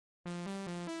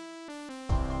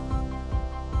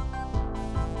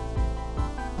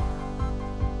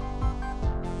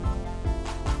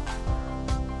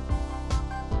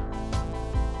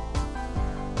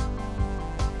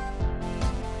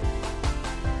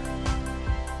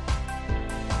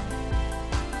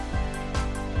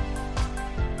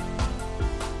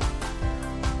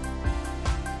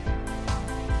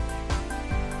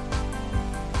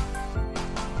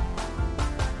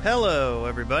Hello,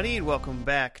 everybody, and welcome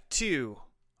back to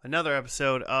another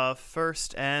episode of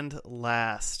First and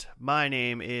Last. My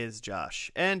name is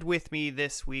Josh, and with me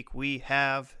this week we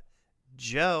have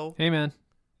Joe. Hey, man.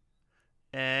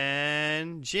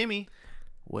 And Jimmy.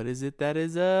 What is it that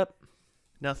is up?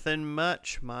 Nothing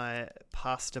much, my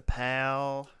pasta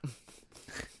pal.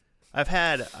 I've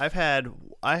had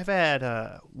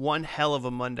one hell of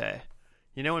a Monday.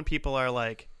 You know when people are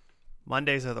like,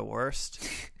 Mondays are the worst?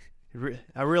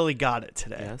 I really got it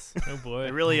today. Yes. Oh, boy. I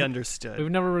really understood. We've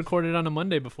never recorded on a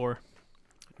Monday before.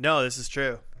 No, this is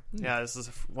true. Yeah, this is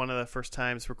one of the first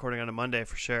times recording on a Monday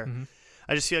for sure. Mm-hmm.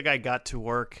 I just feel like I got to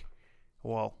work,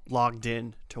 logged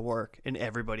in to work, and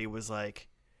everybody was like,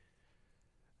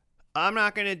 I'm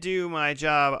not going to do my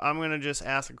job. I'm going to just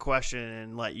ask a question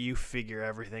and let you figure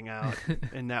everything out.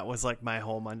 And that was like my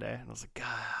whole Monday. And I was like,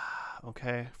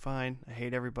 okay, fine. I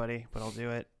hate everybody, but I'll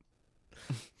do it.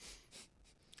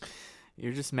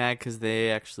 You're just mad because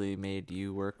they actually made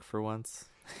you work for once?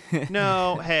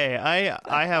 No, hey,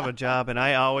 I have a job and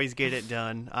I always get it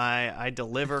done. I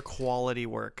deliver quality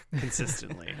work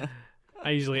consistently.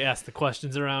 I usually ask the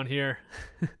questions around here.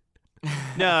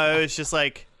 No, it was just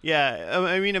like, yeah,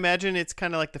 I mean, imagine it's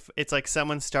kind of like it's like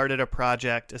someone started a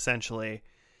project essentially,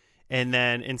 and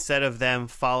then instead of them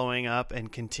following up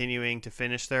and continuing to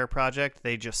finish their project,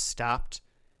 they just stopped,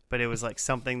 but it was like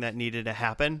something that needed to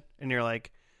happen, and you're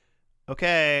like,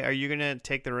 okay, are you going to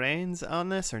take the reins on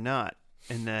this or not?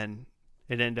 And then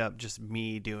it ended up just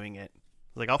me doing it.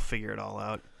 Like, I'll figure it all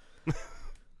out.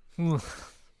 Get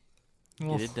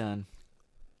it done.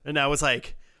 And I was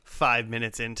like 5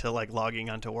 minutes into like logging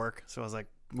onto work. So I was like,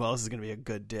 well, this is going to be a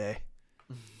good day.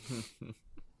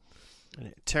 And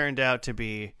it turned out to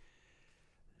be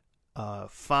a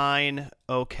fine,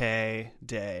 okay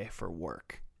day for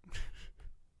work.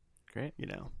 Great. You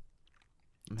know,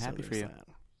 I'm happy for you. That.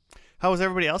 How was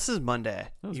everybody else's Monday?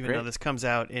 Even though this comes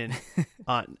out in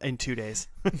 2 days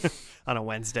on a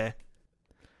Wednesday.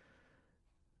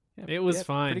 It was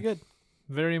fine. Pretty good.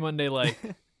 Very Monday-like.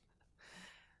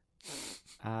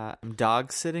 I'm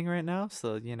dog sitting right now,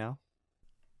 so, you know.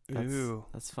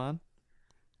 That's fun.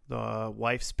 The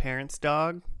wife's parents'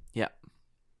 dog? Yeah.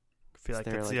 I feel like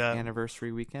it's that's their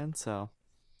anniversary weekend, so.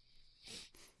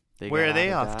 Where are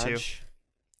they off to?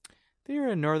 They're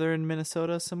in northern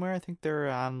Minnesota somewhere. I think they're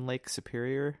on Lake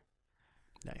Superior.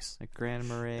 Nice. Like Grand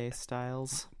Marais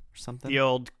styles or something. The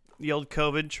old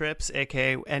COVID trips,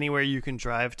 aka anywhere you can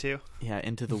drive to. Yeah,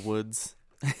 into the woods.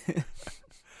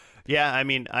 Yeah, I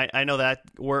mean, I know that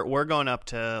we're going up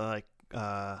to like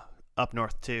up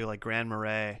north too, like Grand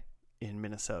Marais in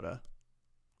Minnesota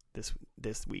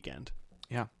this weekend.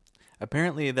 Yeah,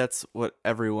 apparently that's what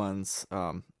everyone's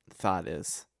thought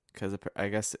is, because I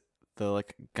guess the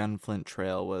like Gunflint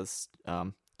Trail was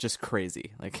just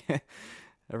crazy. Like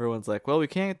everyone's like, well, we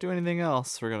can't do anything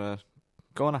else. We're gonna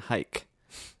go on a hike.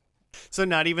 So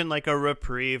not even like a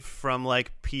reprieve from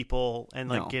like people and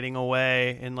like No. getting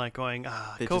away and like going,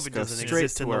 They COVID just go doesn't straight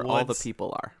exist to in where the all the woods.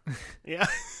 people are. Yeah.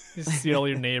 You see all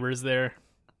your neighbors there.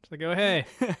 It's like, oh, hey,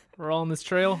 we're all on this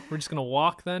trail. We're just going to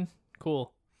walk then?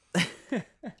 Cool.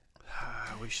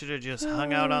 We should have just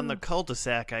hung out on the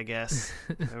cul-de-sac, I guess.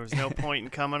 There was no point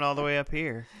in coming all the way up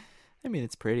here. I mean,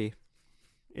 it's pretty.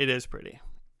 It is pretty.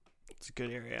 It's a good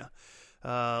area.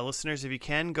 Listeners, if you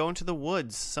can, go into the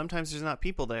woods. Sometimes there's not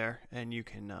people there, and you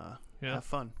can have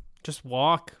fun. Just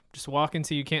walk. Just walk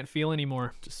until you can't feel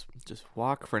anymore. Just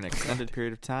walk for an extended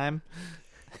period of time.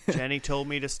 Jenny told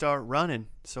me to start running,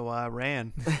 so I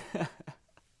ran. I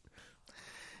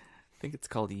think it's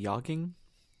called yogging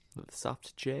with a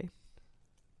soft J.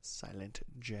 Silent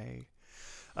J.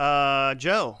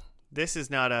 Joe, this is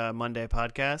not a Monday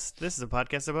podcast. This is a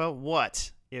podcast about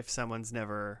what, if someone's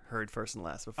never heard First and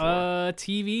Last before?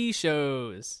 TV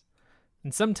shows.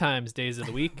 And sometimes days of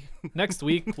the week. Next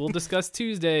week, we'll discuss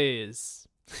Tuesdays.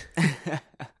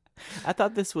 I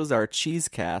thought this was our cheese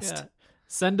cast. Yeah.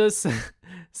 Send us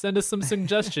some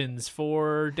suggestions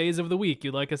for days of the week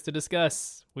you'd like us to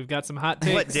discuss. We've got some hot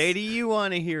takes. What day do you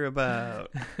want to hear about?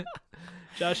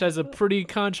 Josh has a pretty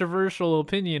controversial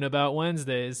opinion about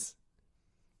Wednesdays.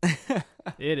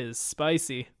 It is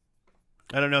spicy.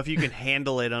 I don't know if you can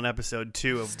handle it on episode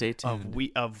 2 Stay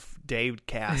tuned. of Dave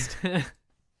Cast.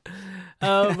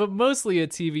 But mostly a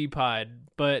TV pod.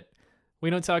 But we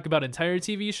don't talk about entire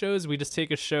TV shows. We just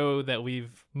take a show that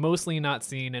we've mostly not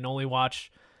seen and only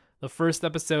watch the first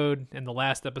episode and the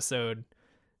last episode.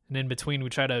 And in between, we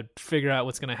try to figure out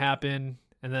what's going to happen.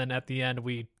 And then at the end,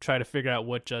 we try to figure out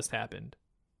what just happened.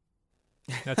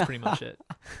 That's pretty much it.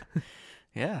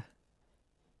 Yeah.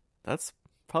 That's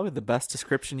probably the best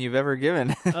description you've ever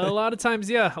given. A lot of times,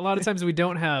 yeah. A lot of times we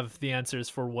don't have the answers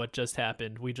for what just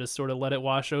happened. We just sort of let it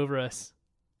wash over us.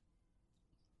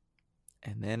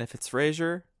 And then if it's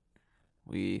Frasier,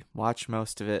 we watch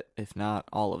most of it, if not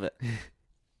all of it,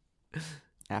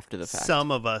 after the fact.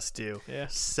 Some of us do. Yeah.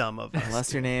 Some of us.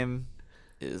 Unless your name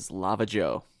is Lava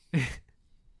Joe.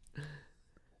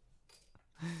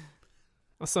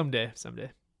 Well, someday.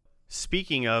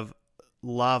 Speaking of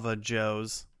Lava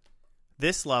Joes,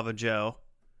 this Lava Joe,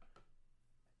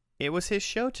 it was his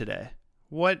show today.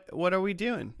 What are we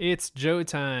doing? It's Joe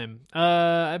time.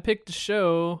 I picked a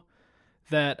show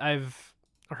that I've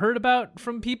heard about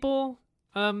from people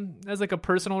as like a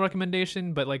personal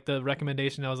recommendation, but like the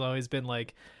recommendation has always been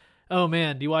like, oh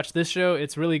man, do you watch this show?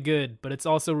 It's really good, but it's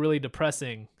also really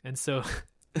depressing. And so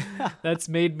that's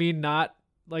made me not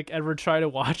like ever try to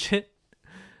watch it.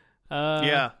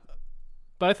 Yeah.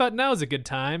 But I thought now's a good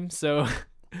time. So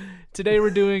today we're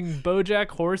doing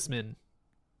BoJack Horseman.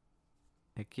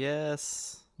 Heck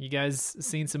yes. You guys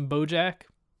seen some BoJack?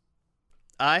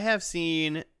 I have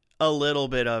seen a little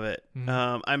bit of it.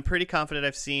 Mhm. I'm pretty confident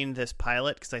I've seen this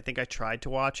pilot because I think I tried to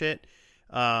watch it.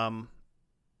 And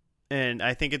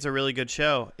I think it's a really good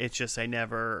show. It's just I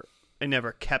never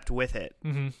kept with it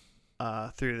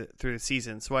through the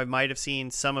season. So I might have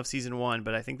seen some of season 1,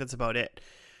 but I think that's about it.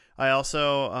 I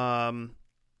also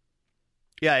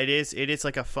it is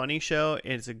like a funny show.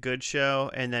 It's a good show,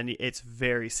 and then it's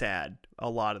very sad a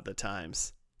lot of the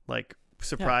times. Like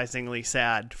surprisingly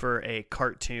sad for a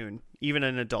cartoon, even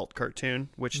an adult cartoon,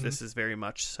 which this is very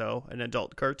much so an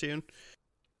adult cartoon.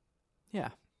 Yeah.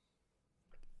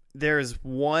 There's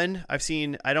one I've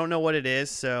seen, I don't know what it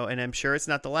is, and I'm sure it's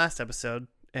not the last episode,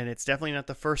 and it's definitely not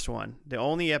the first one. The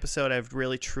only episode I've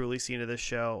really truly seen of this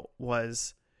show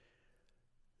was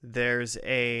there's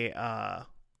a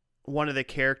one of the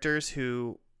characters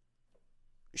who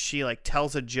she like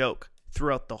tells a joke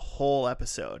throughout the whole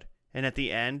episode, and at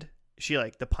the end she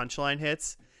like the punchline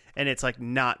hits, and it's like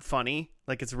not funny,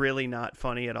 like it's really not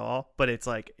funny at all, but it's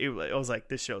like it was like,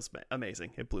 this show's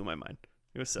amazing. It blew my mind.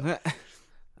 It was so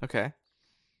Okay.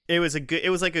 it was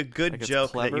like a good Like it's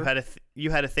joke that clever? you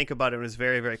had to think about. It was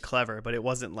very, very clever, but it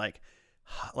wasn't like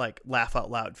laugh out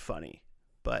loud funny.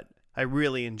 But I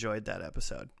really enjoyed that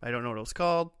episode. I don't know what it was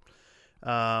called.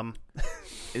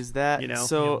 Is that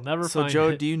You'll never so find Joe,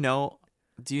 it. do you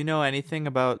know anything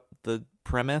about the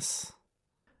premise?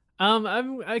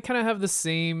 I kind of have the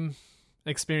same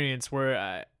experience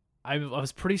where I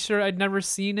was pretty sure I'd never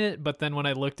seen it, but then when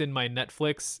I looked in my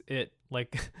Netflix, it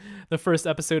like the first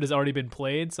episode has already been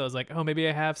played, so I was like, oh, maybe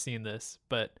I have seen this,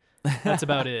 but that's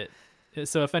about it.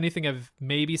 So if anything, I've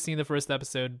maybe seen the first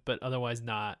episode, but otherwise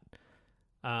not.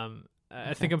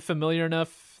 I think I'm familiar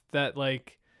enough that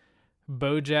like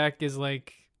BoJack is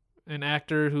like an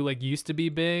actor who like used to be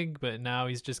big, but now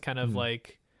he's just kind of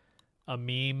like a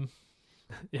meme,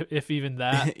 if even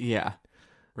that. Yeah.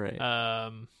 Right.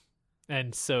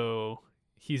 And so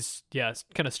he's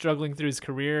kind of struggling through his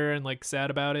career and like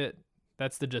sad about it.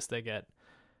 That's the gist I get.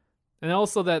 And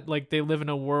also that like they live in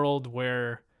a world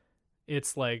where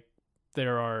it's like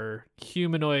there are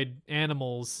humanoid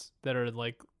animals that are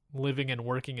like living and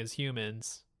working as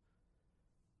humans.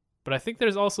 But I think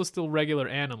there's also still regular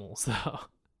animals though.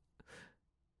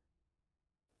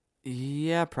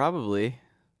 Yeah, probably.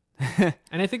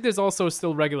 And I think there's also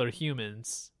still regular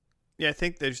humans. Yeah, I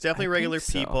think there's definitely I regular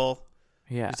think so. people.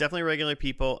 Yeah. There's definitely regular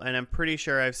people, and I'm pretty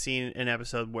sure I've seen an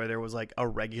episode where there was like a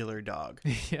regular dog.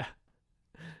 Yeah.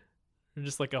 Or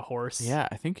just like a horse. Yeah,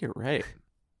 I think you're right.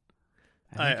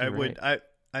 I would.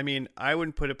 I mean, I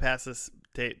wouldn't put it past this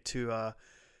to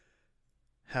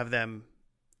have them.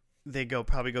 They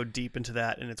probably go deep into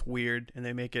that, and it's weird, and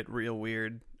they make it real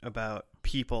weird about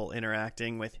people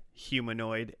interacting with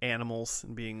humanoid animals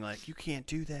and being like, "You can't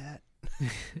do that.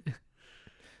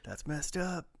 That's messed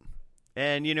up."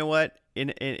 And you know what?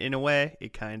 In a way,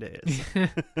 it kind of is.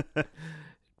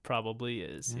 Probably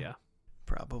is, yeah.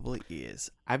 Probably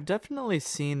is. I've definitely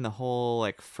seen the whole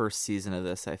like first season of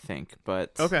this, I think,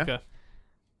 but Okay.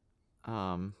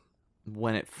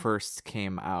 when it first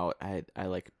came out, I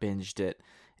like binged it,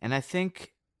 and I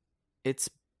think it's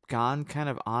gone kind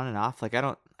of on and off. Like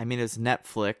I mean it's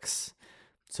Netflix,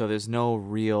 so there's no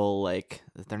real like,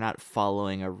 they're not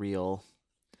following a real,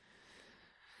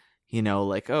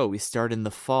 like, oh, we start in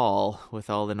the fall with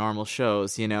all the normal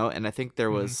shows, and I think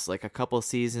there was like a couple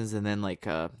seasons and then like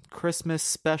a Christmas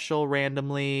special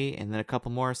randomly and then a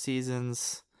couple more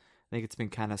seasons. I think it's been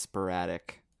kind of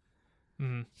sporadic.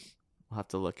 Mm-hmm. We'll have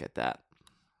to look at that.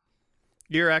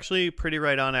 You're actually pretty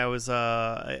right on. I was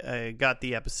I got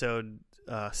the episode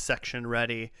section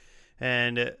ready,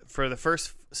 And for the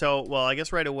first, I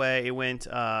guess right away it went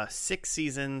 6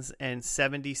 seasons and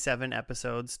 77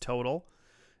 episodes total.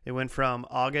 It went from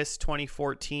August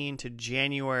 2014 to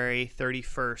January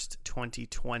 31st,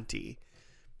 2020.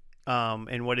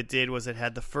 And what it did was it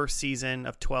had the first season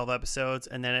of 12 episodes,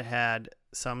 and then it had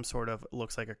some sort of,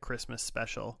 looks like a Christmas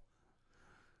special.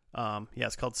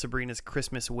 It's called Sabrina's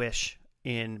Christmas Wish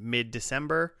in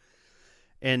mid-December.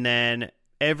 And then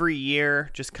every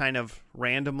year, just kind of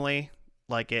randomly,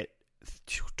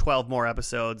 12 more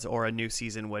episodes or a new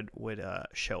season would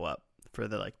show up for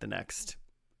the next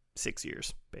 6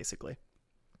 years, basically.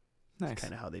 Nice. That's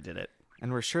kind of how they did it.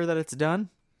 And we're sure that it's done?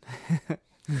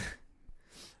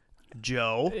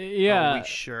 Joe? Yeah. Are we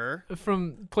sure?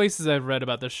 From places I've read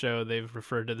about the show, they've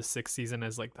referred to the 6th season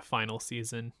as the final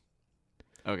season.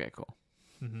 Okay, cool.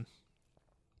 Mm-hmm.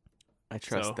 I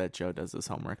trust that Joe does his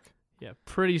homework. Yeah,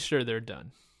 pretty sure they're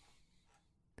done.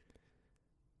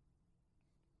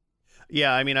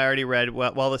 Yeah, I mean, I already read, the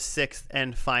 6th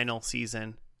and final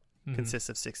season consists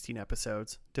of 16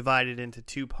 episodes, divided into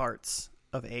 2 parts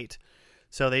of 8.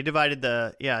 So they divided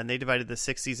the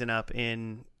 6th season up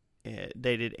in,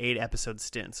 they did 8 episode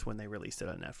stints when they released it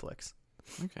on Netflix.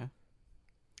 Okay.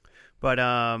 But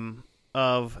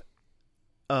of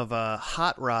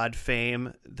Hot Rod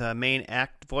fame, the main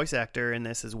voice actor in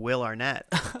this is Will Arnett.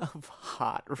 Of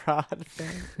Hot Rod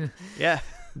fame? Yeah.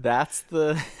 That's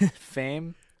the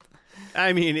fame?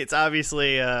 I mean, it's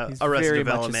obviously He's Arrested very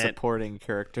Development. much a supporting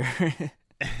character.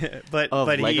 but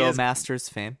Lego he is, Masters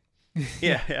fame.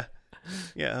 Yeah.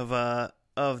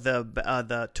 Of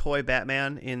the toy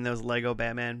Batman in those Lego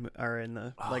Batman are in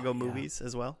the Lego movies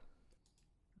as well.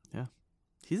 Yeah.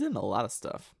 He's in a lot of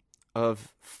stuff.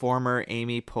 Of former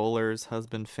Amy Poehler's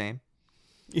husband fame.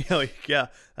 Yeah,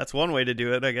 that's one way to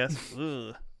do it, I guess.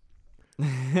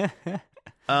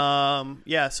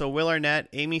 So Will Arnett,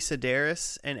 Amy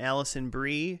Sedaris, and Allison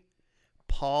Brie,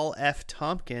 Paul F.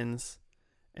 Tompkins,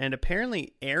 and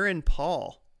apparently Aaron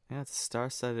Paul. Yeah, it's a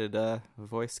star-studded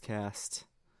voice cast.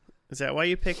 Is that why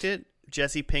you picked it?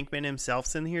 Jesse Pinkman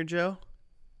himself's in here, Joe?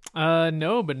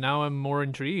 No, but now I'm more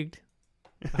intrigued.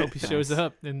 I hope he shows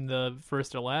up in the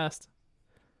first or last.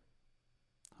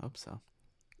 Hope so.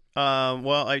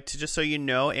 Just so you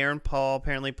know, Aaron Paul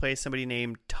apparently plays somebody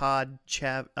named Todd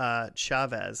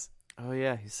Chavez. Oh,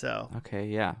 yeah. Okay,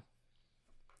 yeah.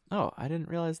 Oh, I didn't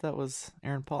realize that was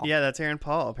Aaron Paul. Yeah, that's Aaron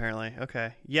Paul, apparently.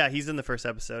 Okay. Yeah, he's in the first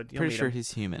episode. Pretty sure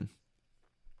he's human.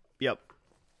 Yep.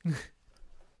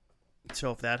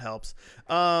 So if that helps.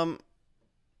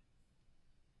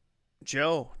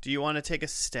 Joe, do you want to take a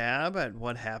stab at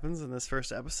what happens in this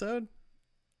first episode?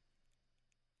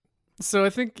 So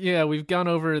I think, we've gone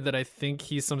over that. I think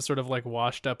he's some sort of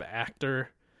washed up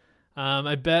actor.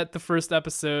 I bet the first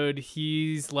episode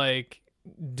he's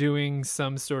doing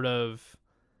some sort of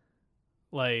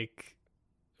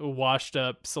washed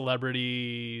up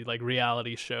celebrity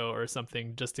reality show or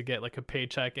something just to get a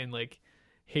paycheck and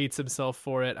hates himself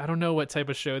for it. I don't know what type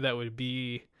of show that would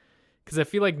be. Because I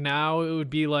feel now it would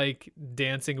be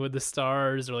Dancing with the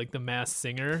Stars or The Masked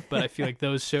Singer, but I feel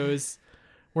those shows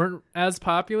weren't as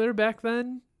popular back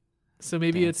then. So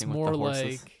maybe Dancing it's with more the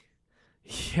Horses.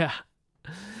 yeah.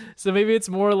 So maybe it's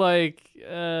more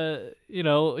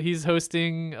he's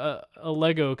hosting a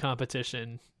Lego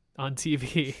competition on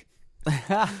TV.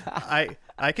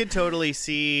 I could totally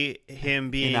see him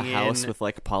being in a house with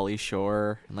Pauly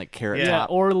Shore and Carrot Yeah,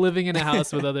 Top. or living in a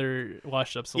house with other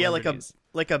washed up celebrities. Yeah,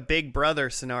 like a Big Brother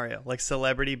scenario,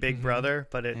 Celebrity Big Brother,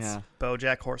 but it's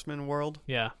BoJack Horseman world.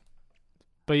 Yeah,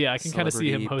 but I can kind of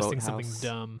see him hosting Boathouse. something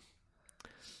dumb.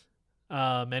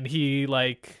 And he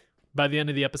by the end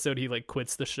of the episode he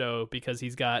quits the show because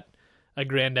he's got a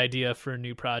grand idea for a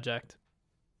new project.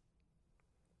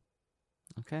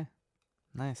 Okay,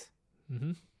 nice.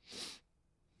 Mm-hmm.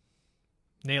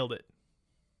 Nailed it.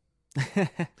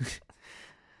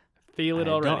 Feel it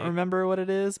already. I don't remember what it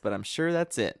is, but I'm sure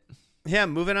that's it. Yeah,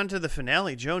 moving on to the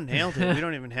finale. Joe nailed it. We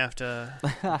don't even have to.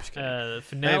 The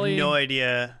finale. I have no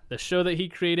idea. The show that he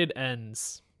created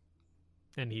ends,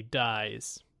 and he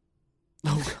dies.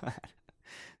 Oh God,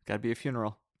 gotta be a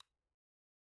funeral.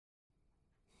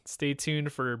 Stay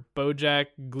tuned for BoJack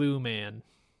Glue Man.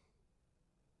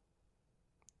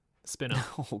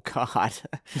 Spin-off. Oh God,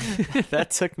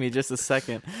 that took me just a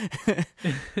second.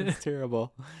 It's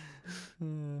terrible.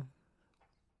 All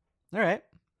right,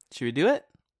 should we do it?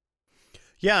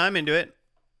 Yeah, I'm into it.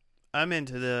 I'm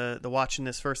into the watching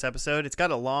this first episode. It's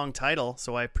got a long title,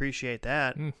 so I appreciate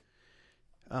that.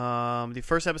 The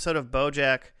first episode of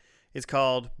BoJack is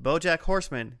called BoJack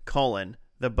Horseman: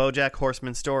 The BoJack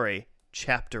Horseman Story,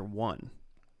 Chapter 1.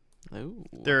 Ooh.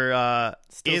 There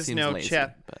Still is seems no lazy,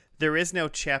 but There is no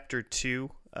chapter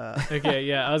 2. Okay,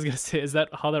 yeah, I was gonna say, is that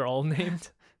how they're all named?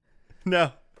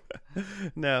 No,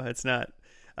 no, it's not.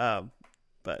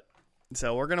 But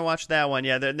so we're gonna watch that one.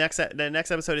 Yeah, the next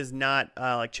episode is not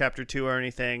like chapter 2 or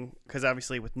anything, because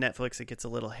obviously with Netflix it gets a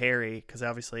little hairy, because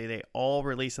obviously they all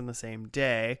release on the same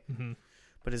day. Mm-hmm.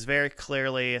 But it's very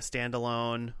clearly a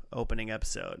standalone opening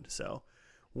episode. So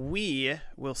we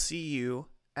will see you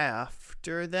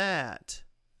after that.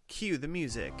 Cue the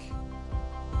music.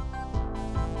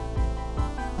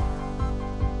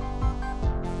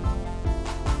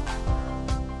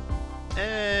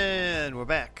 And we're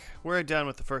back. We're done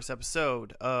with the first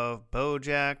episode of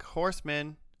BoJack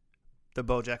Horseman, the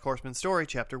BoJack Horseman story,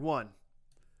 Chapter 1.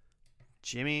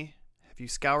 Jimmy, have you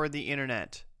scoured the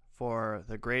internet for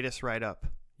the greatest write-up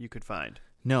you could find?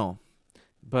 No,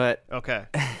 but Okay.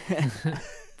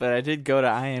 but I did go to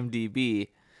IMDb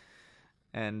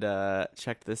and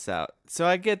check this out. So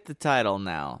I get the title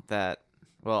now.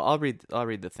 I'll read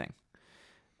the thing.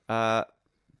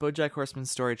 BoJack Horseman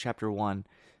story, Chapter 1.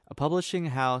 A publishing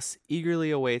house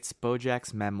eagerly awaits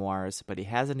BoJack's memoirs, but he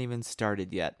hasn't even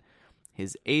started yet.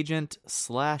 His agent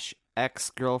 /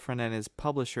 ex-girlfriend and his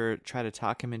publisher try to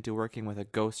talk him into working with a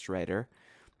ghostwriter,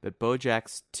 but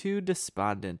BoJack's too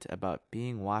despondent about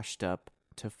being washed up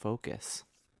to focus.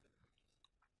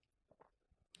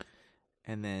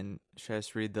 And then, should I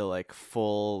just read the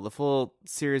full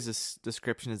series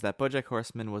description is that BoJack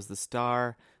Horseman was the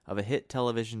star of a hit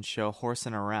television show,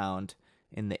 Horsin' Around,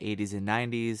 in the 80s and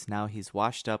 90s. Now he's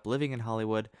washed up, living in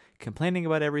Hollywood, complaining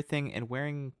about everything, and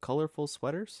wearing colorful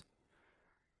sweaters.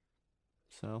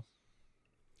 So,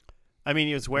 I mean,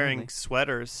 he was wearing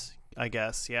sweaters, I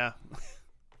guess, yeah.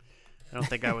 I don't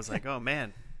think I was like, oh,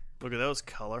 man, look at those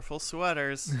colorful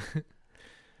sweaters.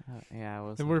 yeah, I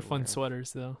was. They were fun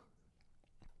sweaters, though.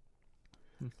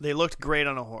 They looked great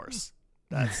on a horse.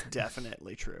 That's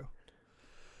definitely true.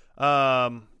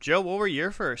 Joe, what were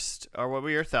your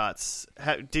thoughts?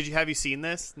 Have you seen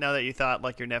this now that you thought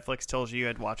like your Netflix told you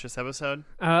had watched this episode?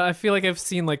 I feel like I've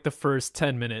seen like the first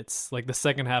 10 minutes. Like the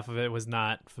second half of it was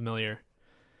not familiar.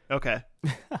 Okay.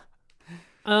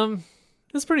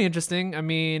 It's pretty interesting. I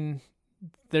mean,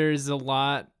 there's a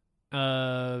lot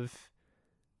of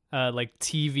like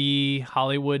TV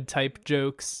Hollywood type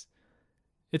jokes.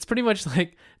 It's pretty much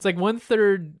like it's like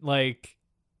 1/3 like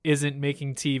isn't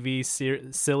making TV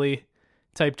silly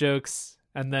type jokes,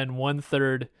 and then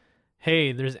 1/3,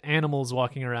 hey, there's animals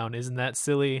walking around, isn't that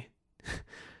silly?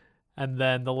 And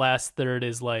then the last third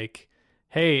is like,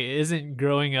 hey, isn't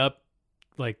growing up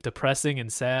like depressing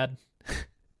and sad?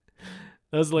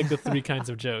 Those are like the 3 kinds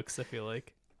of jokes, I feel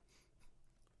like.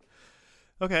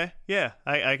 Okay, yeah,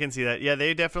 I can see that. Yeah,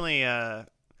 they definitely I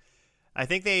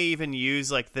think they even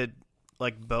use like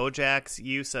BoJack's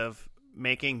use of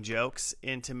making jokes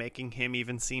into making him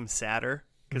even seem sadder,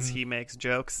 because he makes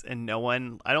jokes and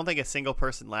I don't think a single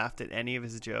person laughed at any of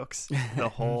his jokes the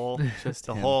whole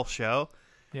whole show.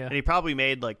 Yeah. And he probably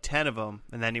made like 10 of them,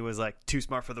 and then he was like too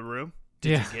smart for the room.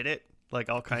 Did you get it? Like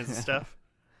all kinds of stuff.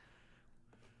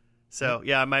 So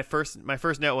yeah, my first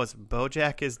note was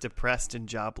BoJack is depressed and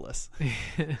jobless.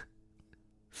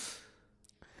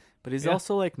 But he's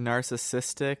also like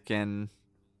narcissistic and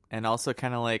also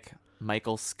kind of like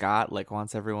Michael Scott, like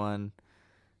wants everyone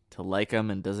to like him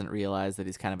and doesn't realize that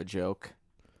he's kind of a joke.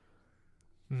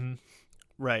 Mm-hmm.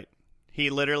 Right.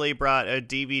 He literally brought a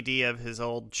DVD of his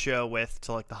old show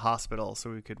to like the hospital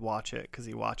so we could watch it, because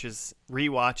he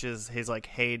rewatches his like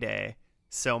heyday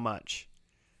so much.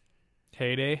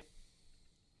 Heyday?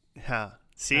 Yeah.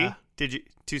 See? Did you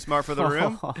too smart for the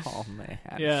room? Oh man.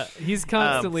 Yeah, he's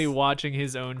constantly watching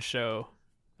his own show,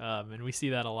 and we see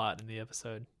that a lot in the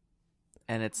episode.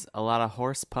 And it's a lot of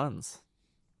horse puns.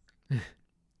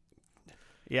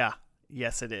 Yeah.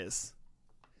 Yes, it is.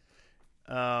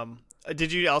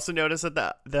 Did you also notice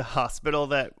that the hospital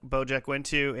that BoJack went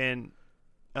to in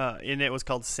it was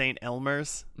called St.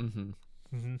 Elmer's? Mm-hmm.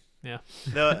 Mm-hmm. Yeah.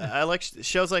 I like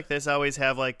shows like this always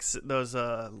have like those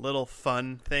little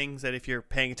fun things that if you're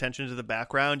paying attention to the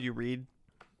background, you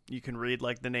can read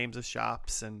like the names of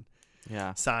shops and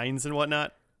signs and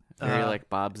whatnot. Very like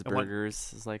Bob's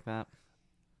Burgers is like that.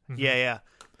 Yeah.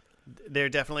 There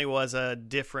definitely was a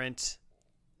different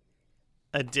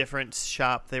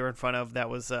shop they were in front of that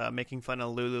was making fun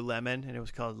of Lululemon, and it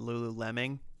was called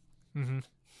Lululemming.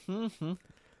 Mm-hmm.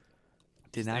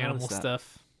 Did not animal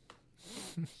stuff.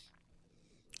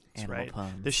 That's animal right.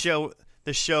 puns.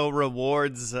 The show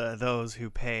rewards those who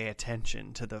pay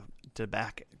attention to the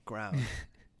background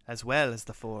as well as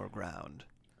the foreground.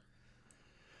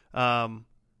 But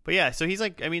yeah, so he's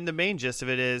like, I mean, the main gist of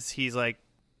it is he's like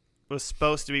was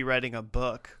supposed to be writing a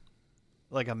book,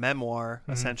 like a memoir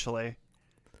essentially,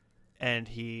 and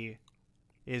he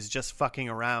is just fucking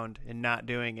around and not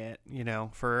doing it,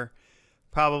 for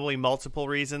probably multiple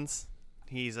reasons.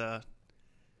 He's a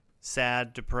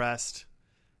sad, depressed,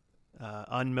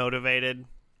 unmotivated.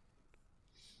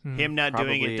 Him not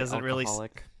Probably doing it doesn't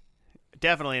alcoholic.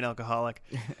 Definitely an alcoholic.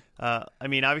 I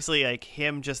mean, obviously, like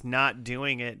him just not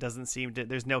doing it doesn't seem to.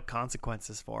 There's no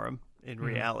consequences for him in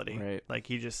reality. Right. Like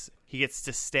he gets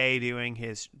to stay doing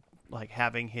his, like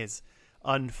having his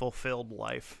unfulfilled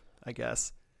life, I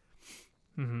guess.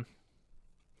 Mm-hmm.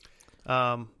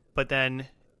 But then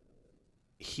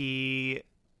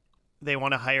they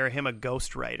want to hire him a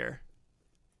ghostwriter.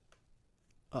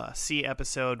 See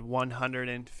episode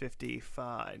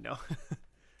 155. No.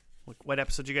 What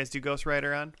episode did you guys do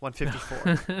Ghostwriter on?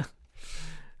 154.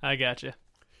 I gotcha.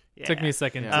 Yeah. Took me a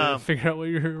second to figure out what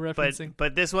you were referencing.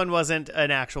 But this one wasn't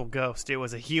an actual ghost. It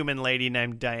was a human lady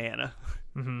named Diana.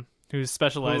 Mm-hmm. Who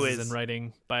specializes in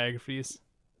writing biographies.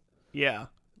 Yeah.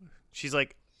 She's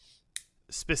like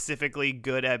specifically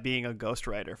good at being a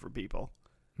ghostwriter for people.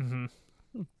 Mm-hmm.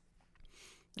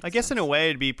 I guess in a way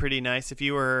it'd be pretty nice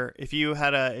you're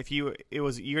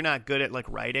not good at like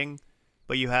writing,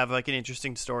 but you have like an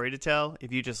interesting story to tell.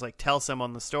 If you just like tell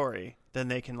someone the story, then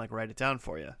they can like write it down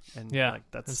for you. And like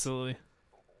that's absolutely.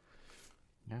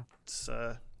 Yeah. It's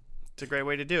a great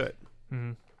way to do it.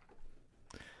 Mm-hmm.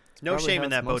 No Probably shame in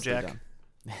that, mostly BoJack.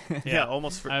 Yeah,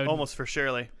 almost for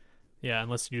surely. Yeah,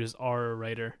 unless you just are a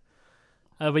writer.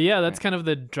 But yeah, that's kind of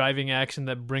the driving action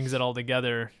that brings it all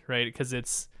together, right?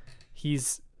 Because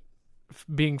he's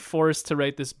being forced to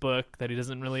write this book that he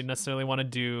doesn't really necessarily want to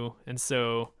do, and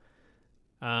so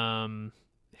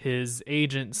his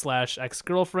agent /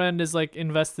 ex-girlfriend is like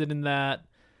invested in that.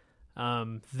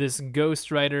 This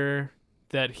ghostwriter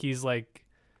that he's like,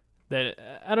 that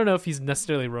I don't know if he's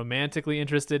necessarily romantically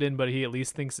interested in, but he at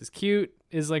least thinks is cute,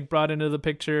 is like brought into the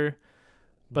picture.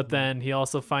 But then he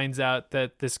also finds out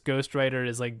that this ghostwriter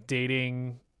is like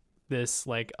dating this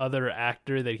like other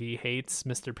actor that he hates,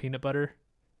 Mr. Peanut Butter.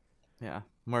 Yeah,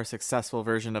 more successful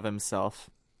version of himself.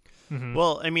 Mm-hmm.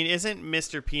 Well, I mean, isn't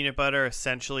Mr. Peanut Butter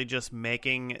essentially just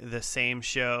making the same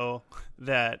show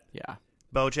that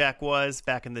BoJack was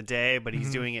back in the day, but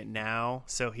he's doing it now?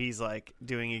 So he's like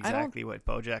doing exactly what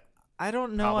BoJack. I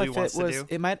don't know probably if wants it was. to do.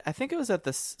 It might. I think it was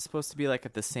supposed to be like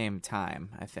at the same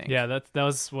time. I think. Yeah, that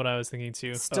was what I was thinking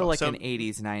too. Still like an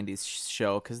 80s, 90s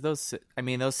show, because those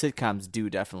sitcoms do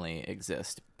definitely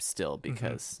exist still,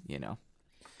 because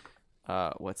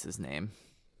what's his name,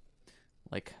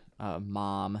 like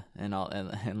Mom and all,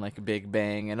 and like Big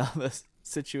Bang and all those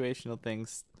situational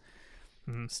things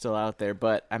still out there.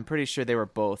 But I'm pretty sure they were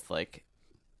both like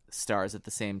stars at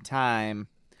the same time.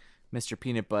 Mr.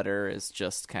 Peanut Butter is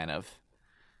just kind of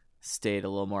stayed a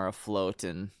little more afloat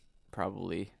and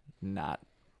probably not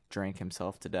drank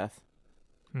himself to death.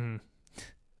 And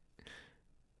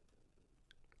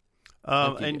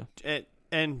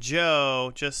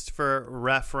Joe, just for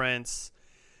reference,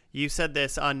 you said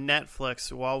this on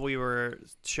Netflix while we were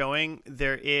showing.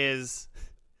 It's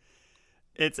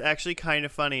actually kind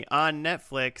of funny. On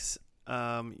Netflix,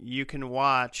 you can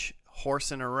watch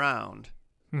Horseman Around.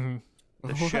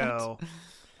 The show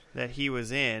that he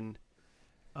was in.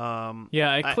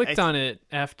 I clicked on it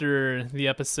after the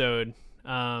episode,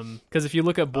 because if you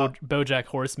look up BoJack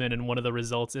Horseman, and one of the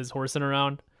results is Horsing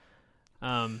Around,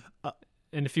 and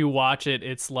if you watch it,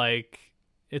 it's like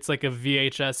a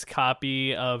VHS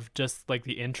copy of just like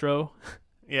the intro.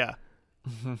 Yeah.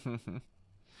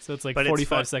 So it's like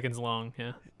 45 seconds long.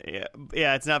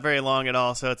 Yeah, it's not very long at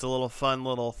all, so it's a little fun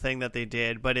little thing that they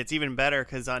did. But it's even better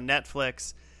because on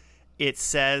Netflix it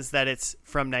says that it's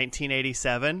from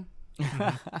 1987.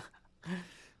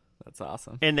 That's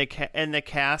awesome. And the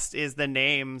cast is the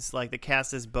names, like the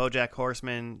cast is BoJack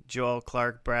Horseman, Joel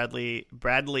Clark, Bradley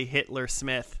Hitler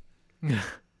Smith,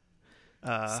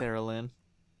 Sarah Lynn,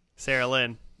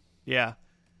 yeah,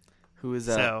 who is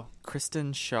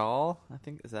Kristen Shaw, I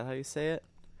think, is that how you say it?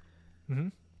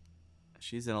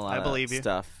 She's in a lot of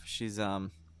stuff. She's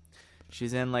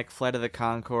in like Flight of the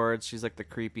Conchords. She's like the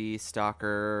creepy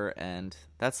stalker, and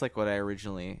that's like what I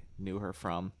originally knew her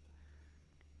from.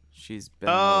 She's been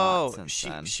in a lot since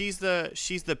then. She's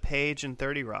the Paige in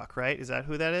 30 Rock, right? Is that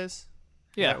who that is?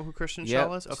 Yeah. Is that who Kristen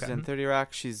Shaw is? Okay. She's in 30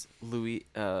 Rock. She's Louise,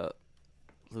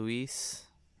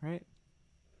 right?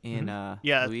 In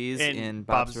Louise in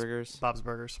Bob's Burgers. Bob's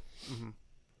Burgers.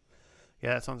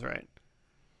 Yeah, that sounds right.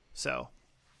 So,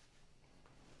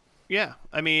 yeah,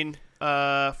 I mean,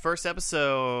 first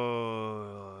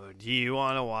episode. Do you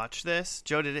want to watch this,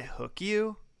 Joe? Did it hook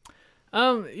you?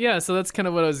 Yeah, so that's kind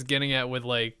of what I was getting at with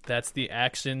like that's the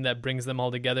action that brings them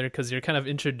all together, because you're kind of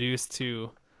introduced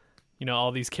to,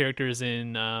 all these characters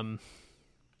in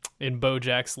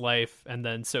BoJack's life, and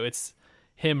then so it's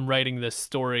him writing this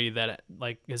story that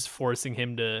like is forcing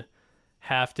him to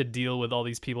have to deal with all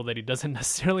these people that he doesn't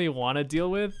necessarily want to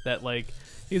deal with. That like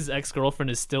his ex-girlfriend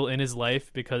is still in his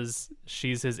life because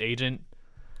she's his agent,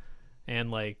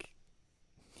 and like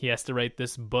he has to write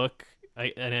this book.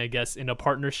 And I guess in a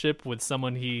partnership with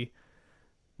someone he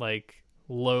like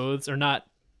loathes, or not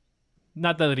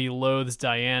that he loathes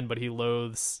Diane, but he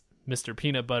loathes Mr.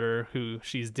 Peanut Butter, who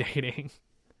she's dating.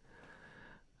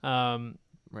 Right.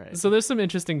 So there's some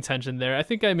interesting tension there. I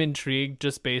think I'm intrigued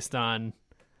just based on,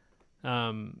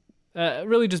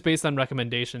 really just based on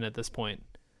recommendation at this point.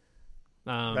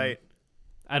 Right.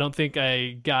 I don't think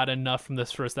I got enough from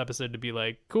this first episode to be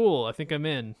like, cool, I think I'm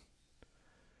in.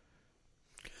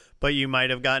 But you might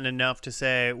have gotten enough to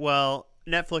say, well,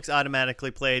 Netflix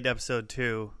automatically played episode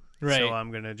 2, right? So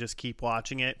I'm going to just keep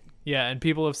watching it. Yeah, and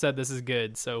people have said this is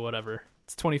good, so whatever.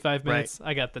 It's 25 minutes. Right.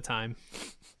 I got the time.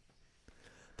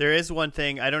 There is one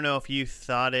thing, I don't know if you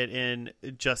thought it in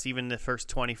just even the first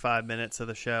 25 minutes of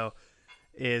the show,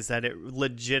 is that it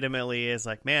legitimately is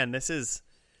like, man, this is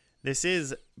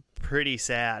pretty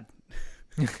sad.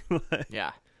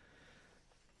 Yeah.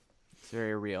 It's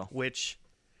very real. Which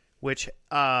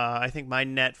I think my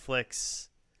Netflix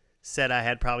said I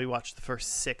had probably watched the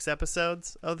first 6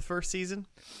 episodes of the first season,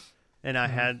 and I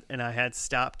had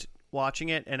stopped watching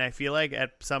it, and I feel like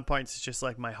at some points it's just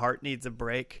like my heart needs a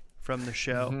break from the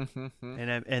show,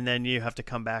 and then you have to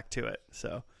come back to it.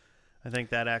 So I think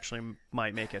that actually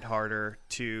might make it harder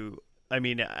to. I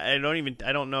mean, I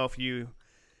don't know if you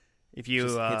just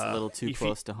hits a little too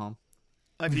close to home.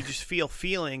 If you just feel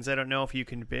feelings, I don't know if you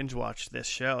can binge watch this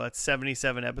show. That's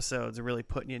 77 episodes, are really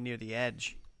putting you near the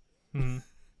edge. Mm-hmm.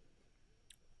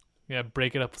 Yeah,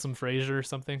 break it up with some Frasier or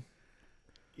something.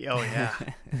 Oh yeah.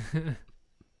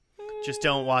 Just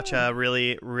don't watch a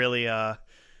really, really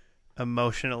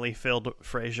emotionally filled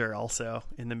Frasier also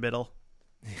in the middle.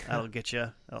 That'll get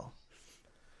you.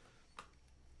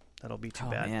 That'll be too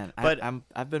bad. Man. But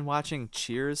I've been watching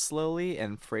Cheers slowly,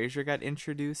 and Frasier got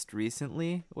introduced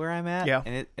recently where I'm at, yeah.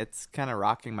 and it's kind of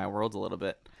rocking my world a little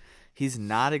bit. He's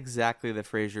not exactly the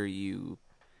Frasier you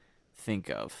think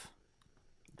of.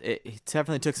 It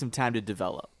definitely took some time to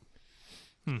develop.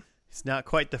 He's not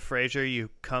quite the Frasier you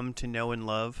come to know and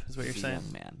love, is what you're saying?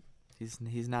 Young man.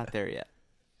 He's not there yet.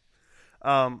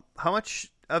 How much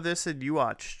of this did you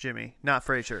watch, Jimmy? Not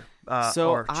Frasier.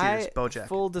 Or Cheers, BoJack.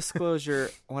 Full disclosure,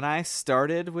 when I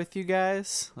started with you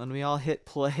guys, when we all hit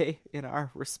play in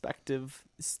our respective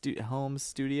home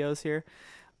studios here,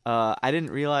 I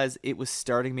didn't realize it was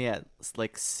starting me at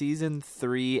like season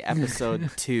 3, episode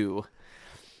 2.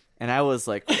 And I was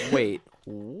like, wait,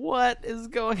 what is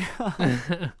going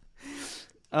on?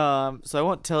 So I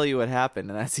won't tell you what happened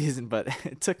in that season, but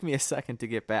it took me a second to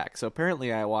get back. So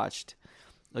apparently I watched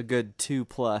a good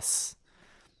 2+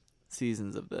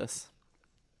 seasons of this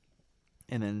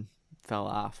and then fell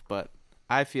off. But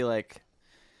I feel like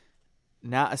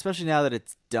now, especially now that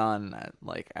it's done,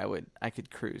 I could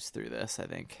cruise through this, I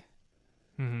think.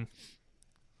 Mm-hmm.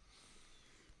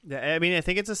 Yeah, I mean, I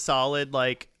think it's a solid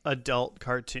like adult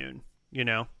cartoon,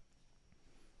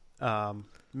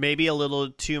 maybe a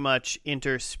little too much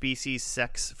interspecies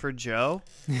sex for Joe.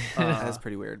 That's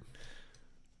pretty weird.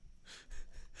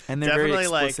 And they're very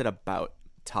explicit about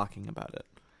talking about it.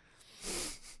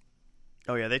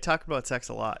 Oh yeah, they talk about sex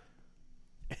a lot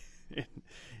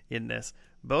in this.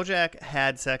 BoJack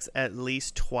had sex at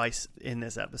least twice in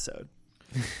this episode.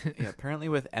 Yeah, apparently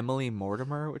with Emily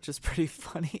Mortimer, which is pretty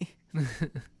funny.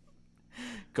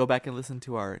 Go back and listen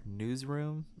to our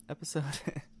newsroom episode.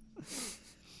 I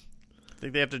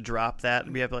think they have to drop that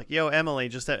and be like, yo, Emily,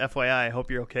 just FYI, I hope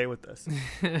you're okay with this.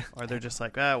 Or they're just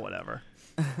like, whatever.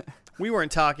 We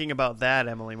weren't talking about that,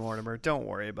 Emily Mortimer. Don't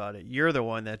worry about it. You're the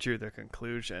one that drew the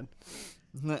conclusion.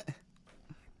 What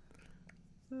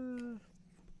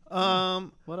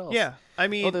else? Yeah, I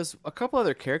mean... there's a couple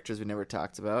other characters we never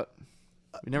talked about.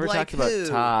 We never talked who? about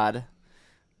Todd,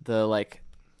 the,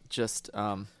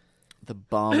 the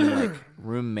bum,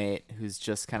 roommate who's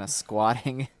just kind of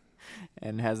squatting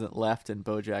and hasn't left, and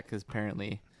BoJack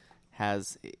apparently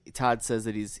has... Todd says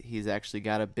that he's actually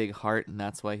got a big heart, and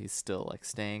that's why he's still,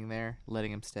 staying there,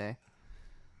 letting him stay.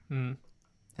 Mm.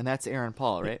 And that's Aaron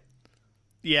Paul, right?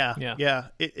 Yeah.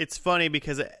 It's funny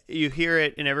because you hear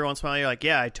it, and every once in a while you're like,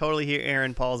 yeah, I totally hear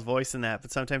Aaron Paul's voice in that,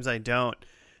 but sometimes I don't.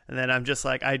 And then I'm just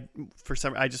like, I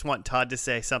just want Todd to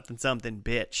say something,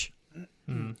 bitch.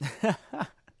 Mm.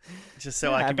 Just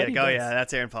so I can be like, oh yeah,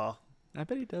 that's Aaron Paul. I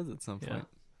bet he does at some point.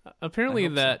 Apparently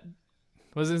hope so. that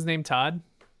was his name Todd.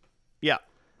 Yeah.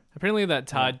 Apparently that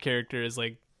Todd character is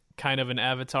like kind of an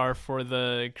avatar for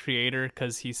the creator,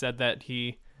 because he said that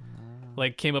he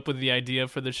like came up with the idea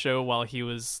for the show while he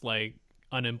was like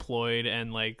unemployed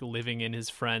and like living in his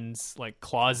friend's like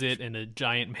closet in a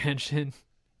giant mansion.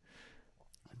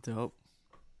 Dope.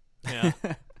 Yeah.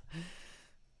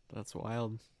 That's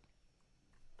wild.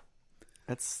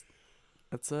 That's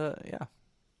yeah.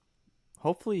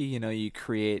 Hopefully, you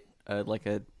create a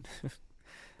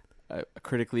a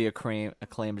critically acclaimed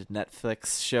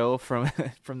Netflix show from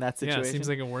that situation. Yeah, it seems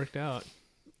like it worked out.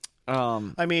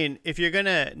 I mean, if you're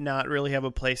gonna not really have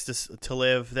a place to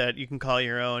live that you can call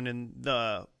your own, and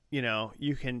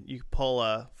you pull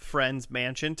a friend's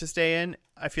mansion to stay in,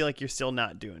 I feel like you're still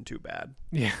not doing too bad.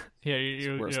 Yeah,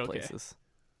 you're worst okay. places.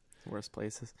 Worst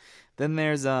places. Then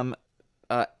there's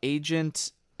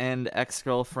agent and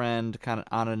ex-girlfriend, kind of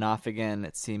on and off again.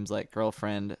 It seems like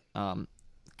girlfriend,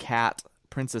 Cat,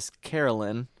 Princess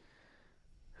Carolyn,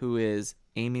 who is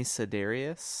Amy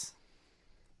Sedaris.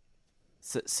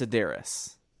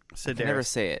 Sedaris. I can never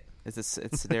say it. It's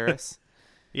Sedaris?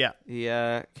 Yeah.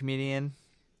 The comedian.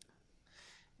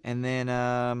 And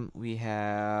then we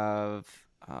have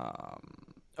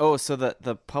so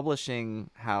the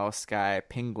publishing house guy,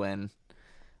 Penguin,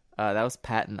 that was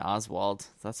Patton Oswalt.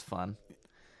 That's fun.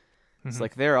 Mm-hmm. It's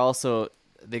like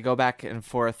they go back and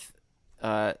forth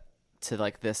to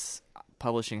like this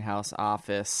publishing house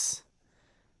office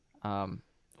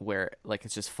where like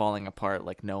it's just falling apart,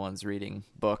 like no one's reading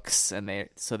books, and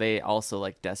they also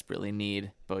like desperately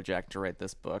need BoJack to write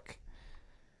this book.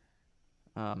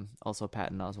 Also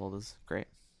Patton Oswalt is great.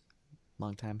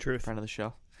 Long time Truth. friend of the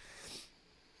show.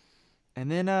 And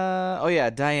then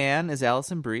Diane is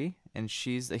Allison Brie, and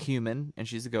she's a human, and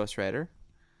she's a ghostwriter.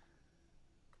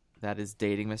 That is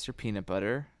dating Mr. Peanut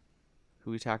Butter, who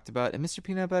we talked about. And Mr.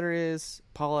 Peanut Butter is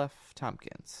Paul F.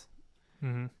 Tompkins.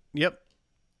 Mm-hmm. Yep.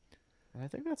 And I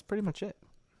think that's pretty much it.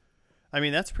 I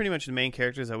mean, that's pretty much the main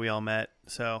characters that we all met.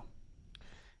 So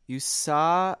You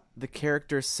saw the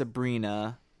character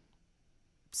Sabrina,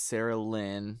 Sarah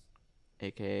Lynn,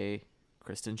 a.k.a.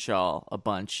 Kristen Shaw, a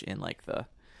bunch in like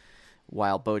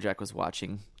while BoJack was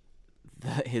watching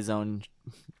his own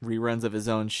reruns of his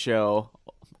own show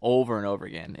over and over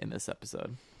again in this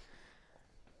episode.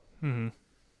 Mm-hmm.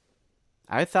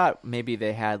 I thought maybe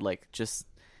they had like just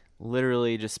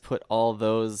literally just put all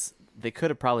those. They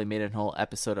could have probably made a whole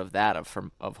episode of that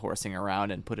of horsing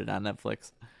around and put it on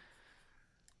Netflix.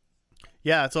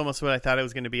 yeah, it's almost what I thought it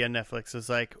was going to be on Netflix. It's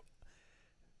like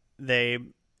they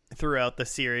throughout the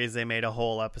series they made a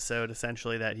whole episode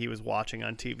essentially that he was watching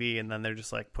on TV, and then they're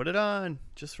just like, put it on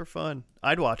just for fun.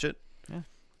 I'd watch it. Yeah,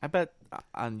 I bet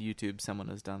on YouTube someone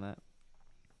has done that.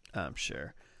 I'm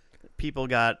sure people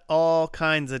got all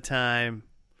kinds of time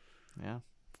Yeah.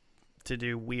 to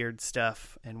do weird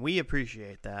stuff, and we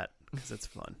appreciate that because it's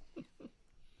fun.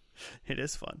 It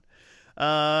is fun.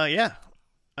 Yeah.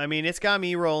 I mean, it's got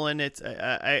me rolling. It's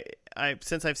I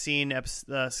since I've seen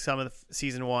some of the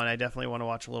season 1, I definitely want to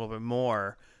watch a little bit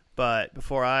more. But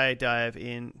before I dive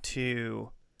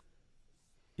into,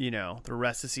 the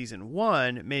rest of season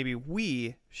 1, maybe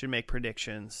we should make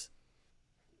predictions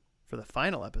for the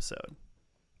final episode.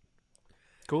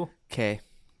 Cool. Okay.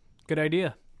 Good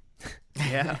idea.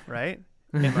 Yeah, right?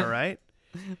 Am I right?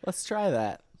 Let's try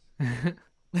that.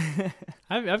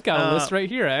 I've got a list right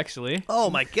here, actually. Oh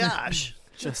my gosh.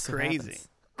 Just so crazy. happens.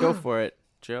 Go for it,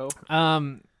 Joe.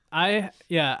 I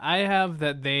have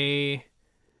that they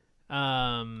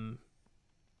BoJack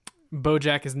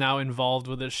is now involved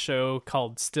with a show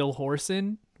called Still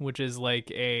Horsin', which is like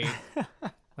a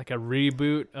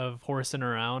reboot of Horsin'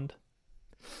 Around.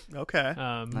 Okay.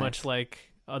 Nice. Much like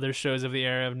other shows of the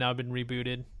era have now been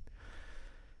rebooted.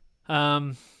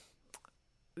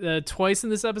 Twice in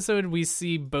this episode we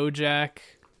see BoJack,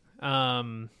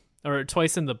 or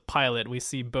twice in the pilot we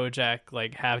see BoJack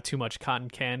like have too much cotton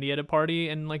candy at a party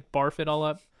and like barf it all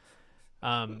up.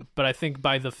 But I think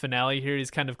by the finale here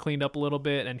he's kind of cleaned up a little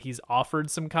bit, and he's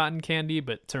offered some cotton candy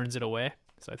but turns it away.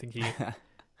 So I think he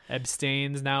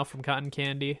abstains now from cotton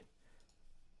candy.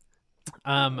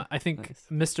 I think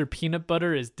Nice. Mr. Peanut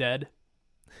Butter is dead.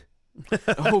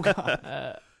 Oh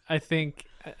god. I think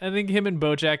him and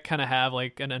BoJack kind of have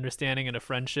like an understanding and a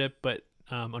friendship, but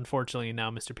unfortunately now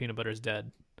Mr. Peanut Butter is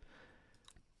dead.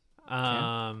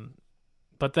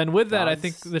 But then with that, I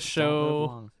think the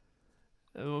show.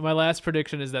 My last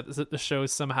prediction is that the show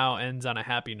somehow ends on a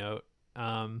happy note.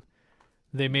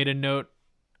 They made a note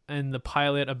in the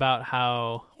pilot about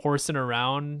how Horsing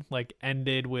Around like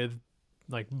ended with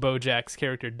like BoJack's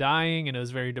character dying, and it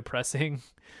was very depressing.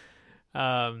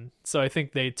 So I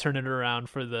think they turn it around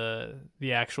for the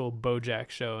actual BoJack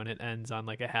show, and it ends on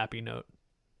like a happy note.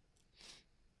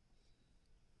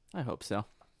 I hope so.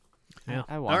 Yeah.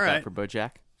 I want All that right. for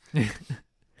BoJack.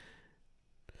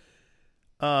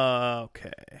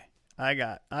 Okay. I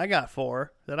got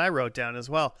 4 that I wrote down as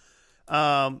well.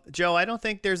 Joe, I don't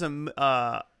think there's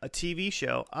a TV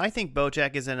show. I think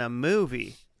BoJack is in a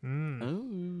movie.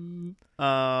 Ooh.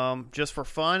 Just for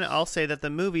fun, I'll say that the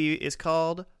movie is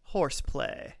called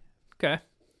Horseplay. Okay.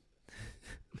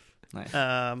 Nice.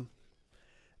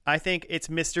 I think it's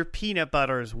Mr. Peanut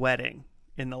Butter's wedding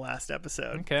in the last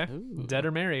episode. Okay. Ooh. Dead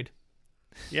or married?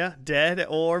 Yeah, dead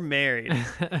or married.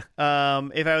 If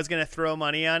I was gonna throw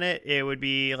money on it, it would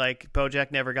be like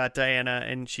BoJack never got Diana,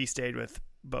 and she stayed with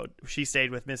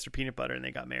Mr. Peanut Butter, and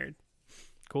they got married.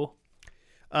 Cool.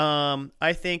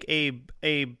 I think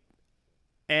a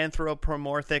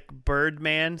anthropomorphic bird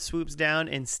man swoops down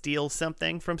and steals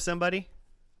something from somebody.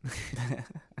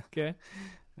 Okay.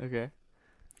 Okay.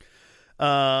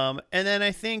 And then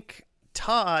I think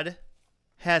Todd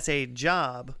has a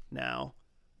job now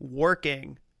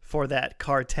working for that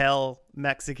cartel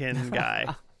Mexican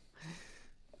guy.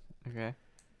 Okay.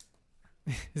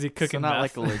 Is he cooking So not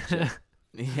meth? like a legit.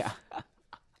 Yeah.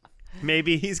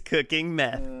 Maybe he's cooking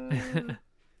meth.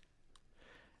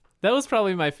 That was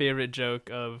probably my favorite joke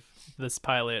of this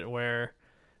pilot, where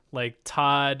like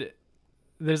Todd,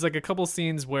 there's like a couple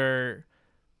scenes where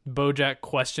BoJack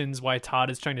questions why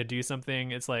Todd is trying to do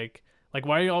something. It's like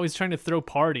why are you always trying to throw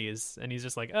parties? And he's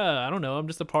just like, I don't know, I'm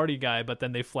just a party guy. But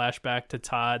then they flash back to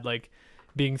Todd like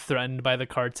being threatened by the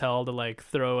cartel to like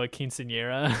throw a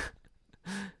quinceañera.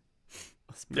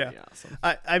 That's pretty Yeah. awesome.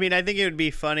 I mean, I think it would be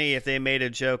funny if they made a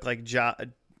joke like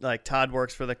Todd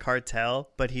works for the cartel,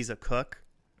 but he's a cook.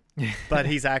 But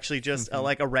he's actually just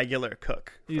like a regular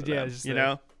cook. For Yeah, them, just you a-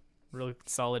 know, Really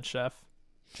solid chef.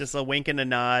 just a wink and a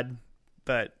nod,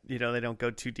 but they don't go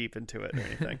too deep into it or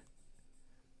anything.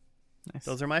 Nice.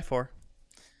 Those are my 4.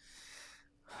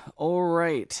 All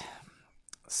right.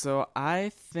 So I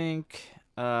think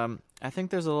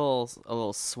there's a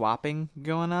little swapping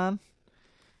going on,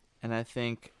 and I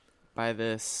think by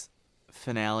this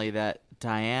finale that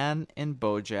Diane and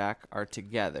BoJack are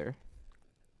together.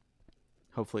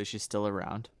 Hopefully she's still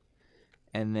around,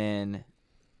 and then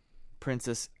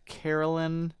Princess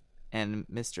Carolyn and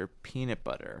Mr. Peanut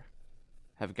Butter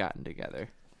have gotten together.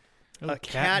 Oh, A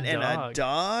cat and a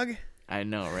dog. I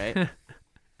know, right?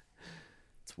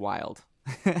 It's wild.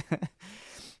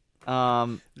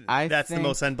 That's the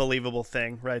most unbelievable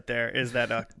thing right there is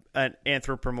that an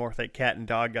anthropomorphic cat and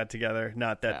dog got together.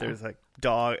 Not that there's like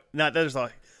dog, not that there's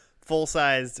like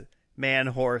full-sized man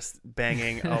horse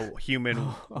banging a human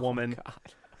woman.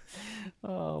 God.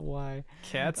 Oh, why?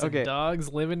 Cats Okay. and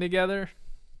dogs living together.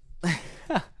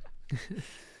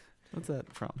 What's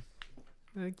that from?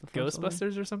 Like From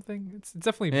Ghostbusters or something? It's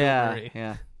definitely Bill Yeah, Murray.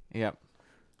 yeah, yep.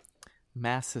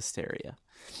 Mass hysteria.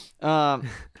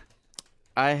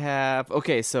 I have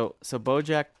so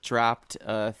BoJack dropped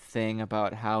a thing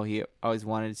about how he always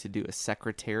wanted to do a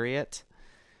secretariat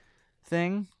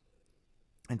thing,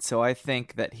 and so I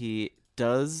think that he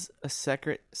does a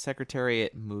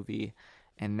secretariat movie,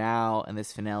 and now in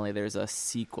this finale there's a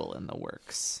sequel in the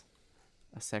works,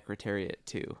 a Secretariat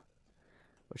 2,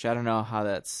 which I don't know how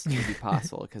that's going to be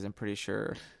possible because I'm pretty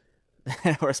sure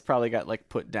that horse probably got like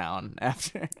put down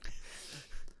after.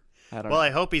 I don't know. Well, I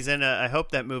hope he's in I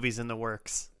hope that movie's in the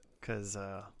works because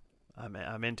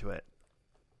I'm into it.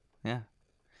 Yeah.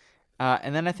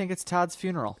 And then I think it's Todd's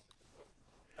funeral.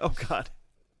 Oh God!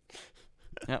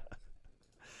 Yep.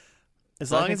 As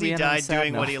So I long think as we he end on a died sad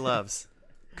doing what note. he loves,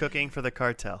 cooking for the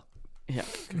cartel. Yeah.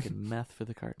 Cooking meth for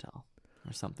the cartel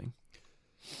or something.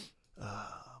 That's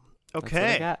what I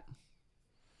Okay. got.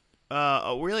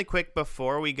 Really quick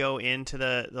before we go into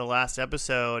the last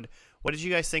episode, what did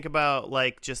you guys think about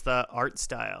like just the art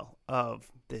style of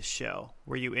this show?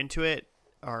 Were you into it,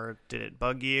 or did it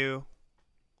bug you,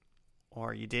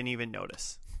 or you didn't even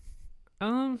notice?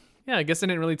 Yeah, I guess I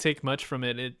didn't really take much from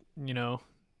it. It,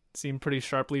 seemed pretty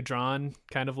sharply drawn,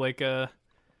 kind of like it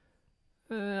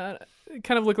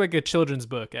kind of looked like a children's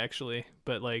book actually,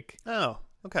 but like Oh,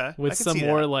 okay. I with can some see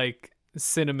more that. like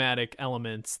cinematic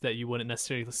elements that you wouldn't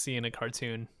necessarily see in a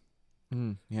cartoon.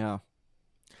 Yeah.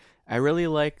 I really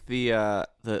like the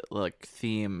like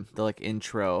theme, the like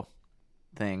intro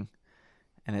thing,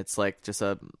 and it's like just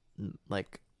a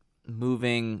like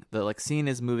moving. The like scene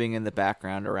is moving in the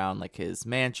background around like his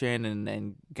mansion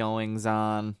and goings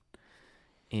on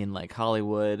in like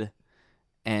Hollywood,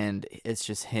 and it's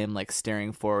just him like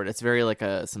staring forward. It's very like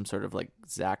some sort of like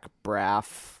Zach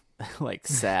Braff like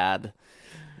sad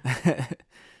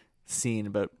scene,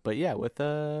 but yeah, with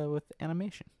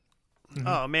animation.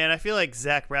 Oh man, I feel like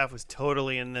Zach Braff was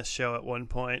totally in this show at one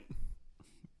point.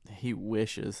 He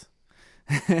wishes.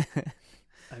 I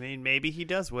mean, maybe he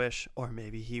does wish, or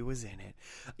maybe he was in it.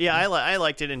 Yeah, I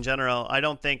liked it in general. I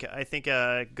think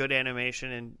good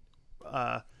animation and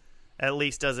at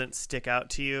least doesn't stick out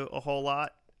to you a whole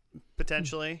lot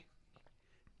potentially,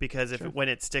 because when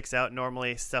it sticks out,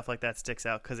 normally stuff like that sticks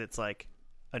out because it's like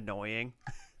annoying.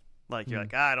 Like you're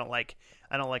like, I don't like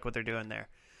what they're doing there.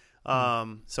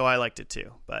 So I liked it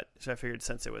too, but so I figured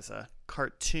since it was a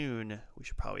cartoon, we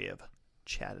should probably have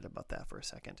chatted about that for a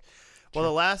second. Well,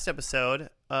 the last episode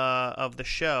of the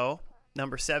show,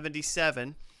 number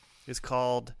 77, is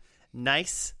called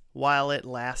Nice While It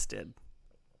Lasted.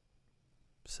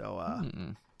 So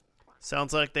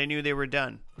sounds like they knew they were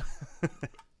done.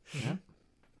 Yeah.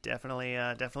 Definitely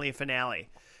a finale.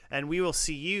 And we will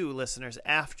see you, listeners,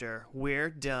 after we're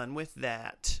done with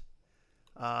that.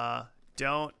 I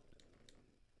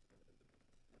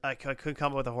couldn't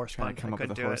come up with a horse pun. Come I up with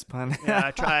couldn't a do horse it. pun.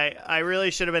 Yeah, I really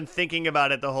should have been thinking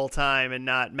about it the whole time and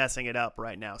not messing it up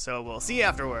right now. So we'll see you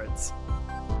afterwards.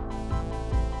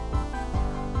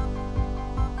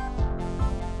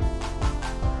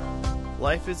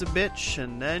 Life is a bitch,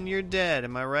 and then you're dead.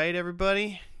 Am I right,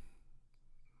 everybody?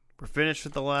 We're finished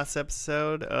with the last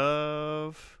episode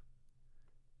of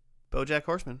BoJack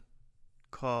Horseman,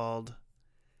 called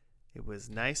 "It Was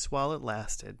Nice While It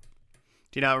Lasted."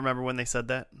 Do you not remember when they said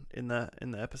that in the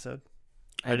episode?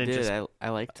 I did. I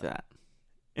liked that.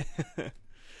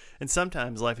 And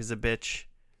sometimes life is a bitch,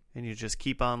 and you just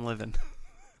keep on living.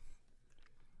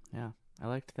 Yeah, I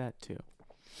liked that too.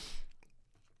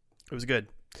 It was good.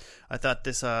 I thought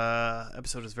this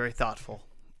episode was very thoughtful.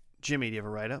 Jimmy, do you have a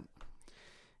write-up?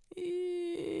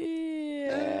 Yeah,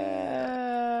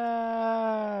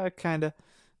 kind of.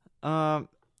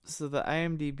 So the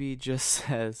IMDb just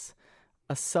says,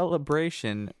 a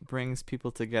celebration brings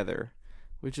people together,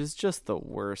 which is just the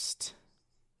worst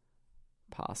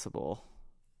possible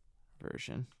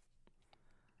version.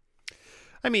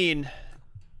 I mean,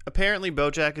 apparently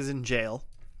BoJack is in jail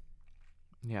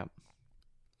Yep.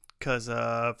 because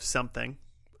of something.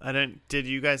 Did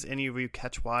you guys, any of you,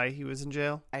 catch why he was in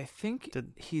jail? I think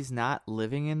he's not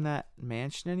living in that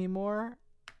mansion anymore,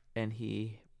 and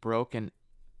he broke and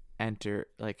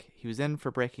he was in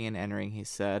for breaking and entering, he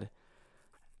said.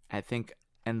 I think,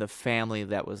 and the family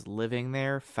that was living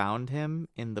there found him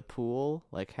in the pool,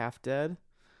 like half dead.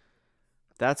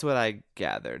 That's what I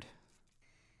gathered.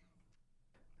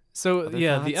 So Other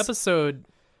yeah, thoughts?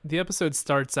 the episode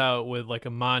starts out with like a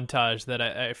montage that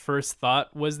I first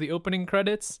thought was the opening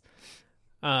credits,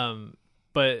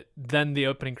 but then the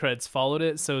opening credits followed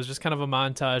it, so it was just kind of a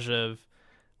montage of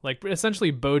like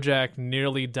essentially BoJack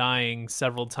nearly dying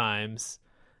several times,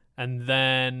 and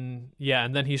then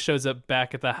he shows up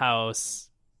back at the house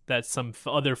that some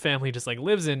other family just like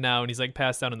lives in now, and he's like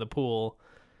passed out in the pool,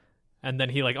 and then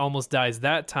he like almost dies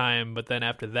that time, but then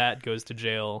after that goes to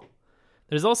jail.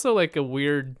 There's also like a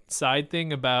weird side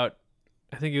thing about,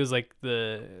 I think it was like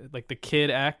the kid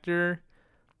actor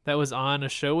that was on a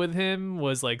show with him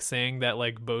was like saying that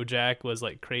like BoJack was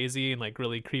like crazy and like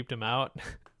really creeped him out,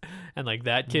 and like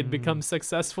that kid becomes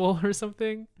successful or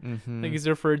something. Mm-hmm. I think he's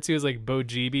referred to as like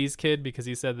BoJeebies kid because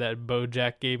he said that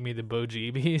BoJack gave me the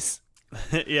BoJeebies.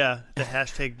 Yeah, the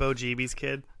hashtag BoJeebies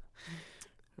kid.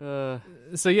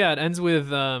 So yeah, it ends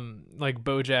with like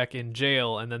BoJack in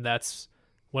jail, and then that's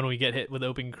when we get hit with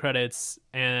opening credits,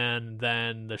 and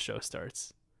then the show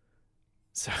starts.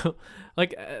 So,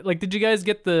 like, did you guys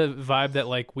get the vibe that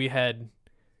like we had?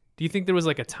 Do you think there was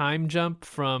like a time jump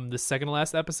from the second to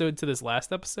last episode to this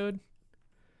last episode?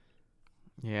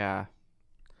 Yeah.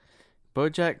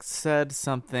 BoJack said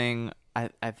something, I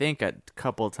think a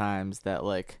couple times, that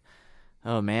like,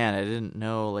 oh man, I didn't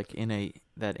know like in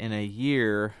a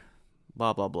year,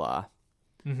 blah blah blah.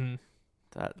 Mm-hmm.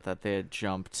 That they had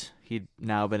jumped. He'd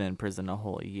now been in prison a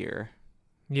whole year.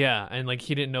 Yeah, and like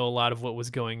he didn't know a lot of what was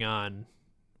going on,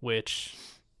 which,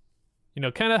 you know,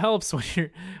 kind of helps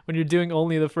when you're doing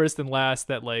only the first and last,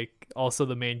 that like also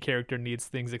the main character needs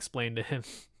things explained to him.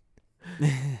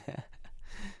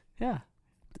 Yeah,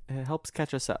 it helps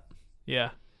catch us up. Yeah.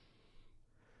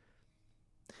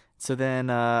 So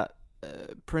then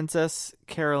Princess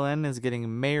Carolyn is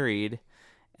getting married,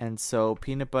 and so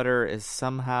Peanut Butter is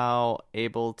somehow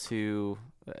able to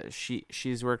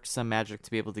she's worked some magic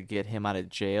to be able to get him out of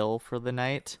jail for the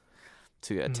night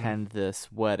to attend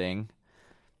this wedding.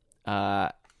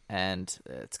 And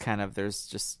it's kind of, there's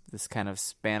just this kind of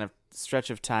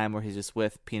stretch of time where he's just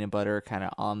with Peanut Butter kind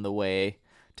of on the way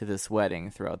to this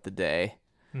wedding throughout the day.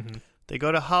 Mm-hmm. They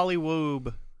go to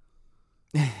Hollywood.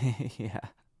 Yeah.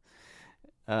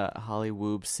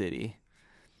 Hollywood City.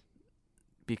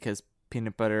 Because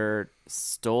Peanut Butter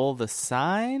stole the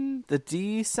sign, the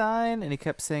D sign, and he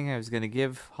kept saying I was going to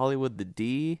give Hollywood the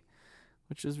D,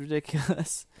 which is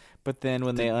ridiculous. But then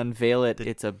when they unveil it,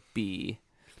 it's a B.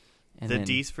 And the then,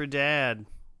 D's for Dad.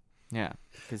 Yeah,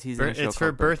 because he's in a show it's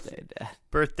for called Birthday Dad.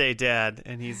 Birthday Dad,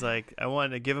 and he's like, I wanted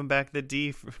to give him back the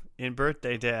D in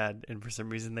Birthday Dad, and for some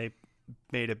reason they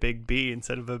made a big B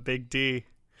instead of a big D.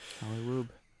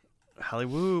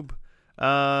 Hollywood.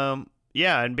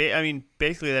 Yeah, and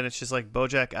basically then it's just like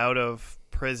BoJack out of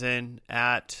prison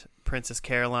at Princess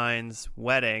Caroline's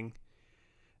wedding,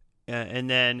 and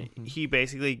then he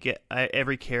basically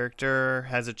every character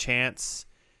has a chance.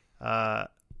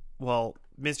 Well,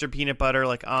 Mr. Peanut Butter,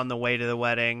 like on the way to the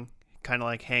wedding, kind of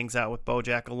like hangs out with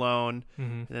BoJack alone,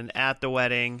 and then at the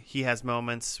wedding he has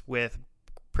moments with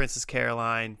Princess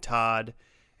Caroline, Todd,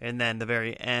 and then the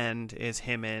very end is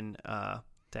him and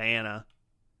Diana.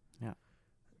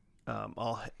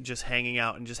 All just hanging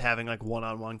out and just having like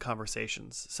one-on-one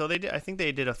conversations. So I think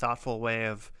they did a thoughtful way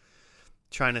of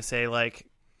trying to say like,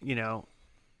 you know,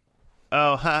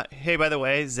 hey, by the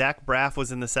way, Zach Braff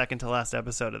was in the second to last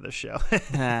episode of this show.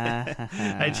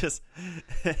 I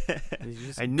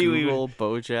knew Google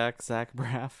BoJack Zach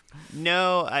Braff.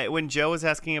 No, when Joe was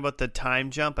asking about the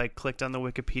time jump, I clicked on the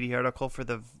Wikipedia article for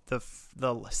the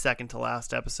second to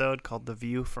last episode called "The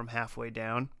View from Halfway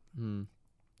Down."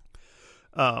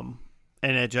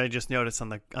 And I just noticed on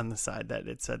the side that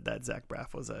it said that Zach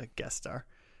Braff was a guest star,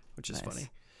 which is nice.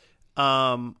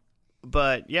 Funny.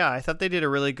 But yeah, I thought they did a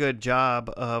really good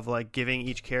job of like giving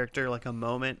each character like a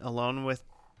moment alone with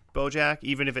BoJack,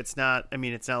 even if it's not. I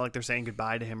mean, it's not like they're saying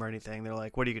goodbye to him or anything. They're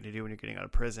like, "What are you going to do when you're getting out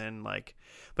of prison?" Like,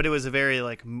 but it was a very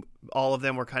like all of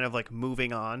them were kind of like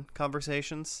moving on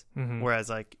conversations. Whereas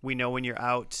like we know when you're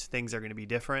out, things are going to be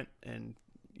different, and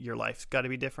your life's got to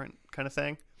be different, kind of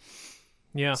thing.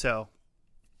 Yeah. So.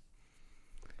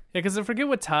 Yeah, because I forget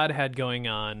what Todd had going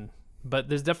on, but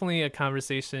there's definitely a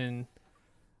conversation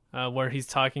where he's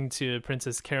talking to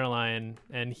Princess Caroline,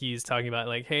 and he's talking about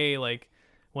like, hey, like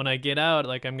when I get out,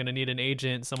 like I'm gonna need an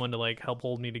agent, someone to like help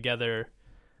hold me together.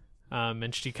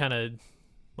 And she kind of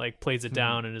like plays it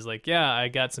down and is like, yeah, I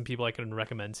got some people I can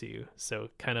recommend to you. So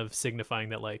kind of signifying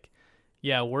that like,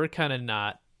 yeah, we're kind of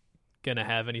not gonna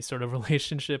have any sort of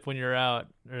relationship when you're out,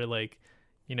 or like,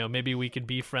 you know, maybe we could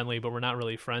be friendly, but we're not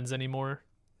really friends anymore.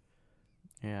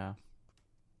 Yeah.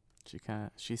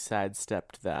 She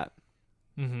sidestepped that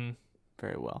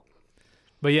very well.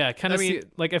 But yeah, kind of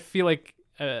I feel like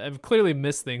I've clearly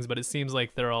missed things, but it seems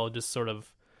like they're all just sort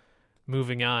of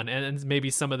moving on. And maybe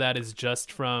some of that is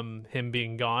just from him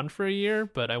being gone for a year,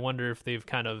 but I wonder if they've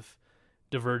kind of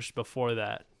diverged before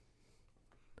that.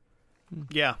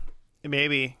 Yeah,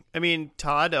 maybe. I mean,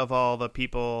 Todd, of all the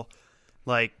people,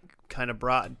 like, kind of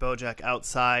brought BoJack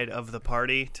outside of the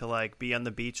party to like be on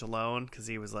the beach alone, because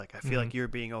he was like, I feel like you're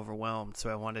being overwhelmed, so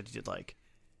I wanted to like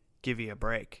give you a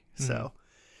break. So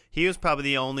he was probably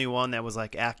the only one that was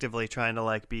like actively trying to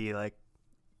like be like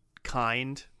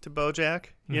kind to BoJack,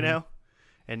 you know,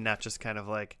 and not just kind of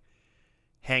like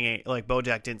hanging. Like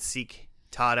BoJack didn't seek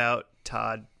Todd out.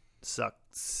 Todd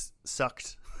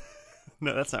sucked.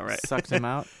 No, that's not right. Sucked him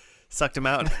out. Sucked him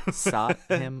out. Sought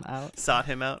him out. Sought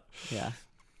him out. Yeah.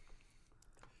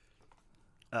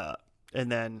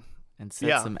 And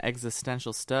said some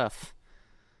existential stuff.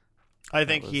 I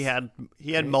think he had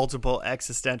multiple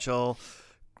existential,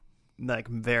 like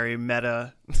very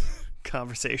meta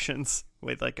conversations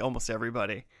with like almost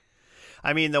everybody.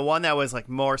 I mean, the one that was like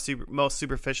most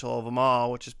superficial of them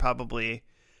all, which is probably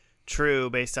true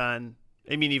based on,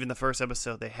 I mean, even the first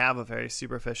episode, they have a very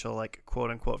superficial, like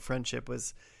quote unquote friendship,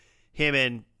 was him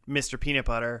and Mr. Peanut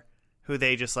Butter, who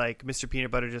they just like, Mr.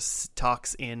 Peanut Butter just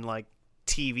talks in like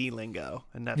TV lingo,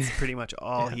 and that's pretty much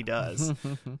all he does.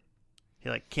 He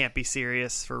like can't be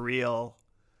serious for real,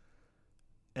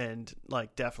 and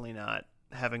like definitely not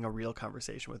having a real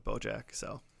conversation with BoJack.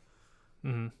 So,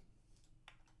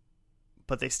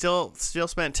 but they still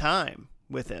spent time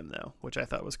with him though, which I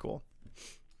thought was cool.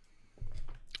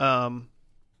 Yeah,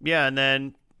 and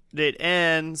then it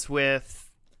ends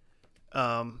with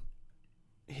him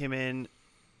and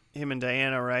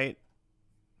Diana, right?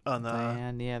 On the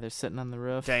Diane, yeah, they're sitting on the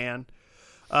roof. Diane.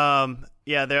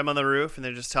 Yeah, they're on the roof, and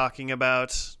they're just talking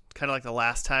about kind of like the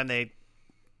last time they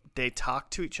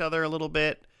talked to each other a little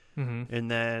bit,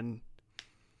 and then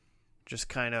just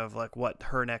kind of like what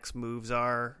her next moves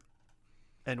are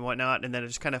and whatnot, and then it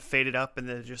just kind of faded up, and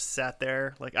then it just sat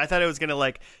there. Like I thought it was gonna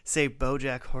like say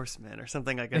BoJack Horseman or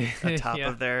something like a top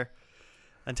of their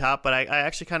on top, but I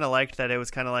actually kind of liked that it was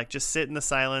kind of like just sit in the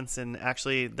silence and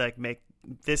actually like make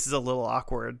this is a little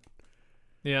awkward.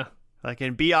 Yeah. Like,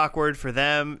 and be awkward for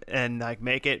them, and like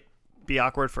make it be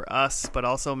awkward for us, but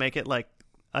also make it like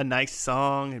a nice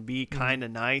song and be kind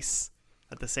of nice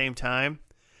at the same time.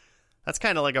 That's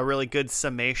kind of like a really good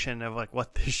summation of like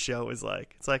what this show is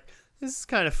like. It's like, this is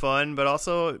kind of fun, but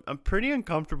also I'm pretty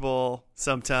uncomfortable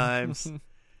sometimes.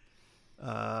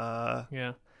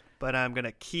 Yeah. But I'm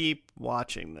gonna keep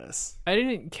watching this. I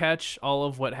didn't catch all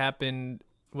of what happened,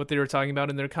 what they were talking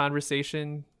about in their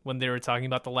conversation when they were talking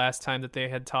about the last time that they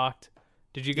had talked.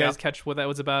 Did you guys catch what that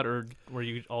was about, or were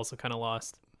you also kind of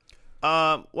lost?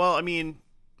 Well, I mean,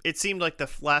 it seemed like the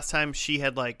last time she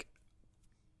had like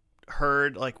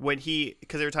heard, like when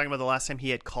because they were talking about the last time he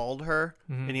had called her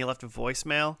and he left a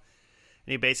voicemail,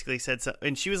 and he basically said so,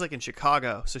 and she was like in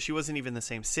Chicago, so she wasn't even the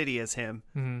same city as him.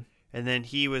 And then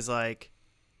he was like,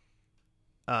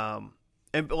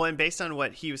 and based on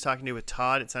what he was talking to with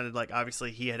Todd, it sounded like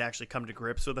obviously he had actually come to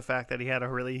grips with the fact that he had a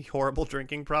really horrible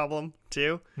drinking problem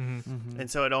too. And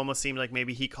so it almost seemed like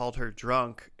maybe he called her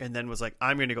drunk and then was like,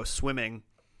 I'm going to go swimming.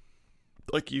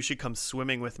 Like, you should come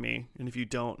swimming with me. And if you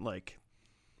don't, like,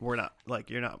 we're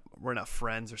not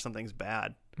friends, or something's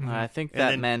bad. I think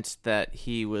that meant that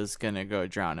he was going to go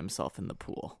drown himself in the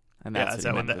pool. And that's what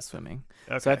he meant by swimming.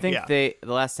 Okay, so I think the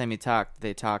last time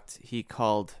he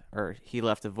called, or he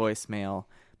left a voicemail,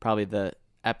 probably the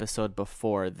episode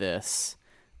before this,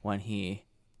 when he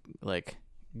like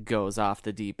goes off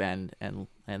the deep end and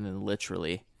then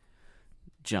literally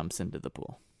jumps into the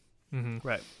pool.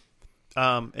 Right.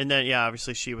 And then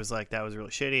obviously she was like, that was really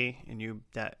shitty, and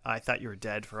I thought you were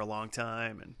dead for a long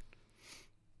time, and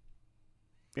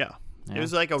it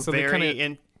was like a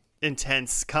very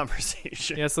intense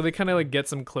conversation. Yeah, so they kind of like get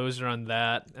some closure on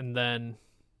that,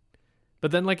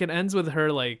 but then like it ends with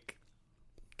her like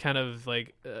kind of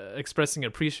like expressing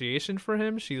appreciation for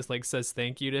him. She's like says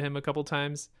thank you to him a couple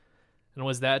times. And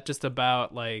was that just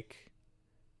about like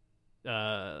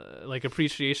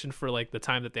appreciation for like the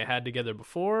time that they had together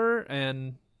before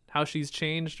and how she's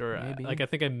changed, or Maybe. like I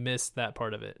think I missed that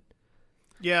part of it.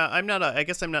 Yeah, I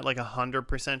guess I'm not like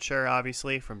 100% sure,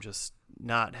 obviously, from just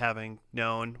not having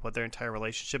known what their entire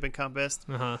relationship encompassed.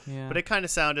 Yeah. But it kind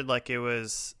of sounded like it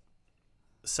was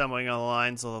something on the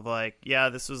lines of like,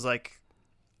 this was like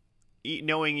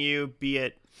knowing you, be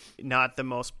it not the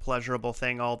most pleasurable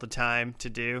thing all the time to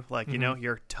do. Like, you know,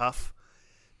 you're tough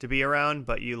to be around,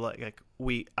 but you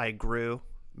I grew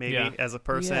maybe as a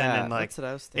person, and like that's what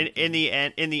I was thinking.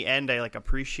 in the end, I like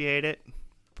appreciate it,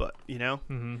 but you know.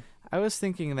 I was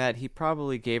thinking that he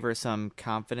probably gave her some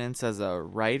confidence as a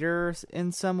writer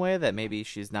in some way, that maybe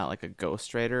she's not like a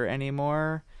ghostwriter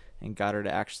anymore, and got her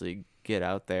to actually get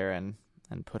out there and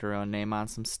put her own name on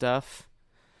some stuff.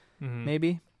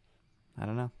 Maybe. I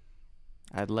don't know.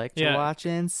 I'd like to watch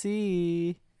and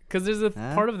see. Because there's a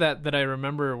part of that I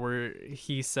remember where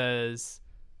he says,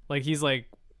 like, he's like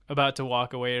about to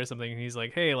walk away or something, and he's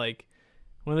like, hey, like,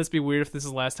 wouldn't this be weird if this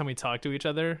is the last time we talk to each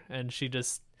other? And she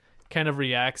just kind of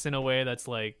reacts in a way that's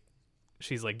like,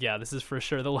 she's like, yeah, this is for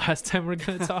sure the last time we're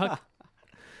gonna talk.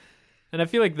 And I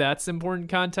feel like that's important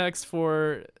context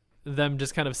for them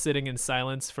just kind of sitting in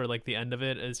silence for like the end of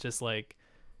it. Is just like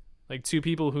two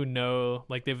people who know,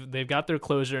 like, they've got their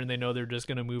closure and they know they're just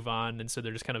gonna move on, and so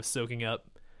they're just kind of soaking up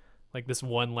like this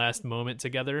one last moment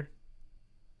together.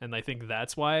 And I think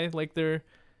that's why like they're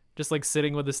just like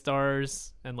sitting with the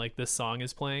stars and like this song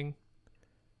is playing.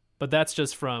 But that's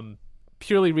just from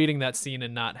purely reading that scene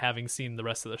and not having seen the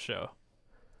rest of the show.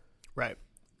 Right.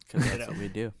 Because that's what we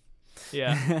do.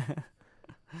 Yeah.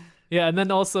 Yeah, and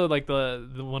then also like the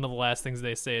one of the last things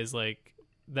they say is like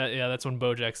that. Yeah, that's when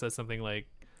BoJack says something like,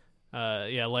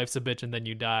 life's a bitch and then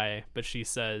you die. But she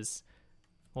says,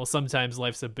 well, sometimes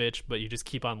life's a bitch, but you just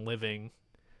keep on living.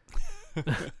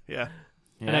 Yeah.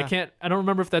 And I don't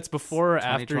remember if that's before or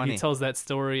after 2020. he tells that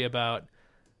story about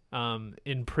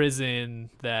in prison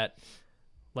that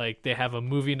like they have a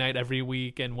movie night every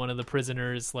week, and one of the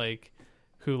prisoners like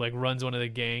who like runs one of the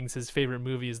gangs, his favorite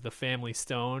movie is The Family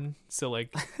Stone. So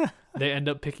like they end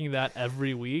up picking that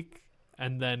every week,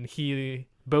 and then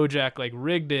BoJack like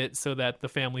rigged it so that The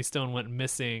Family Stone went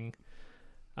missing.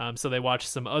 So they watched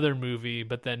some other movie,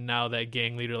 but then now that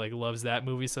gang leader like loves that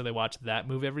movie, so they watch that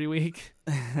movie every week.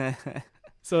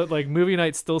 So like movie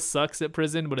night still sucks at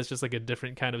prison, but it's just like a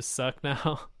different kind of suck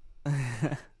now.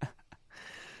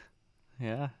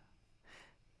 Yeah.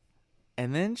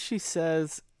 And then she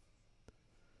says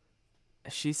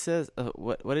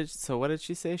what did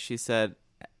she say? She said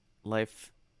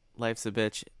life's a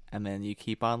bitch and then you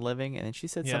keep on living, and then she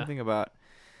said something about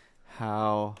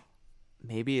how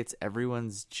maybe it's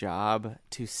everyone's job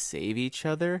to save each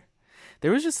other.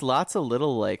 There was just lots of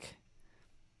little like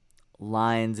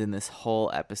lines in this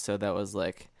whole episode that was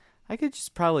like, I could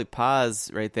just probably pause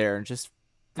right there and just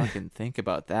fucking think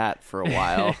about that for a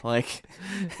while. Like,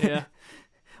 Yeah.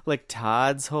 like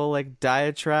Todd's whole like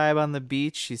diatribe on the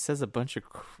beach. She says a bunch of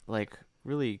like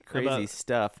really crazy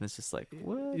stuff, and it's just like,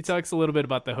 what? He talks a little bit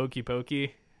about the hokey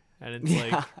pokey, and it's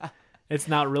like, it's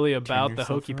not really about the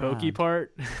hokey pokey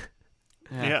part.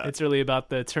 Yeah. It's really about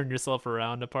the turn yourself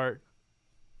around part.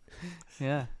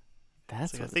 Yeah.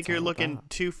 That's I what think it's you're all looking about.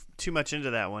 too much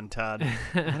into that one, Todd.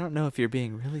 I don't know if you're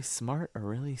being really smart or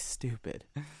really stupid.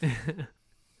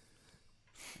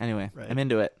 Anyway, Right. I'm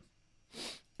into it.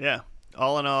 Yeah.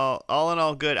 All in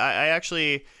all, good. I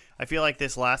feel like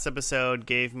this last episode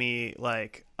gave me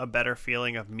like a better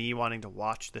feeling of me wanting to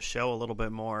watch the show a little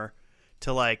bit more,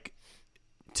 to like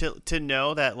to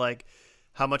know that like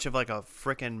how much of like a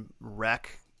freaking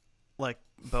wreck like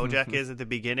BoJack is at the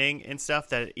beginning and stuff,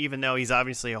 that even though he's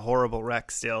obviously a horrible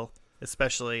wreck still,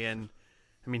 especially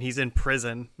he's in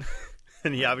prison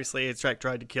and he obviously has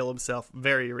tried to kill himself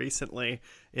very recently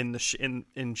in the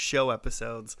in show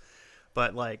episodes,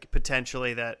 but like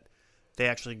potentially that they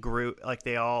actually grew, like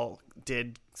they all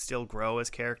did still grow as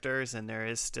characters, and there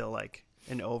is still like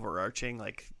an overarching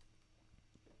like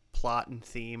plot and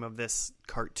theme of this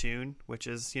cartoon, which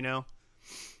is,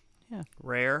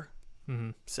 rare. Mm-hmm.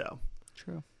 So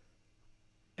True.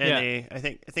 and I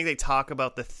think they talk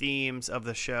about the themes of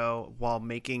the show while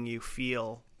making you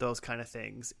feel those kind of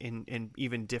things in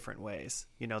even different ways.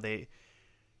 They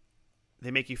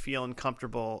make you feel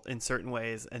uncomfortable in certain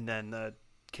ways, and then the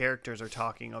characters are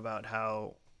talking about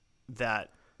how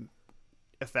that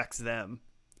affects them,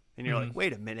 and you're like,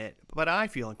 wait a minute, but I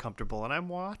feel uncomfortable and I'm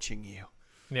watching you.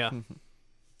 Yeah.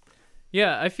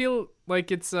 Yeah, I feel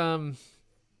like it's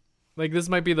like this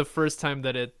might be the first time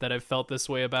that I've felt this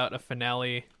way about a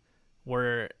finale,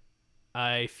 where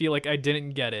I feel like I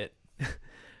didn't get it,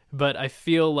 but I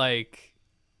feel like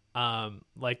I'm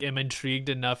intrigued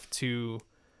enough to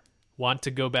want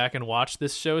to go back and watch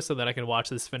this show so that I can watch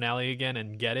this finale again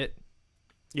and get it.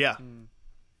 Yeah.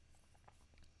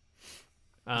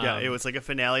 Yeah, it was like a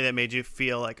finale that made you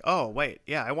feel like, oh wait,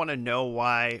 yeah, I want to know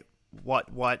why,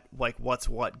 what's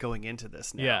what going into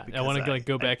this now. Yeah, I want to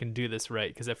go back. back and do this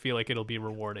right, because I feel like it'll be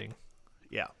rewarding.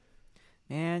 Yeah.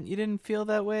 Man, you didn't feel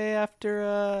that way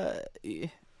after you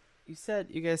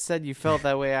guys said you felt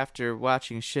that way after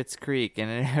watching Schitt's Creek,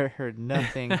 and I heard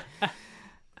nothing.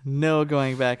 No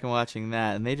going back and watching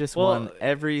that, and they just won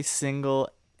every single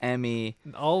Emmy,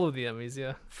 all of the Emmys,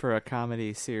 yeah, for a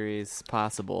comedy series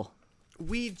possible.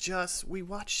 We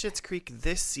watched Schitt's Creek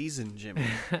this season, Jimmy.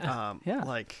 Yeah.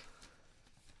 Like,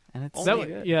 and it's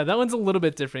good. Yeah, that one's a little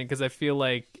bit different, because I feel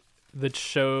like the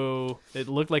show, it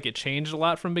looked like it changed a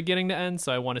lot from beginning to end,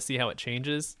 so I want to see how it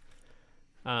changes.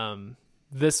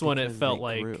 This one, it felt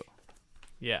like grew.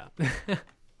 Yeah.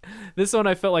 This one,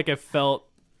 I felt like I felt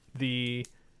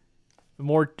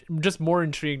more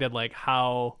intrigued at like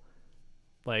how,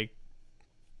 like,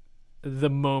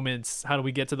 the moments, how do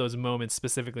we get to those moments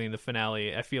specifically in the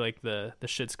finale. I feel like the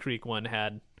Schitt's Creek one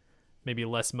had maybe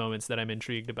less moments that I'm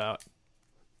intrigued about.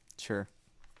 Sure.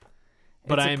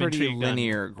 But it's I am a pretty intrigued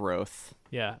linear growth.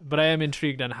 Yeah, but I am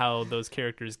intrigued on how those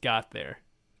characters got there.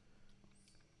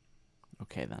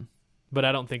 Okay then. But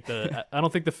I don't think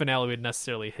the finale would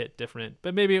necessarily hit different.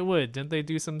 But maybe it would. Didn't they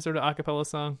do some sort of a cappella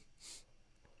song?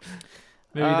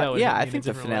 Maybe that would. Yeah, hit I me in a think the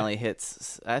different finale way.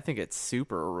 hits. I think it's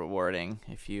super rewarding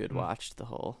if you had watched the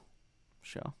whole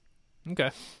show.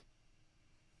 Okay.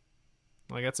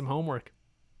 Well, I got some homework.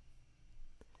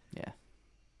 Yeah,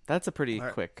 that's a pretty All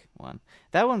right. quick one.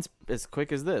 That one's as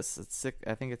quick as this.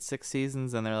 I think it's 6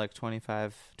 seasons, and they're like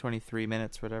 23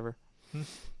 minutes, whatever.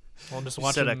 Well, just You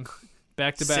watch said them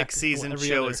back to back. 6-season every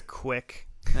show other. is quick.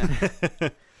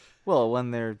 Well,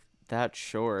 when they're that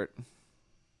short,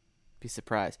 be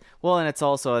surprised. Well, and it's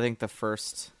also, I think, the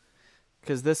first,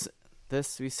 because this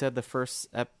we said the first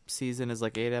season is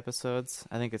like 8 episodes.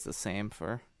 I think it's the same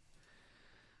for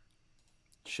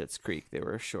Schitt's Creek. They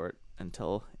were short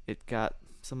until it got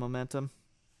some momentum.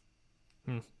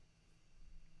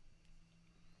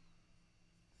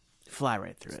 Fly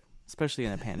right through it, especially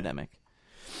in a pandemic.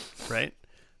 Right.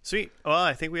 Sweet. Well,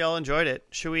 I think we all enjoyed it.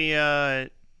 Should we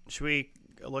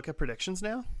look at predictions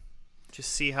now?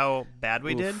 Just see how bad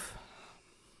we did?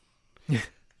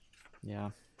 Yeah.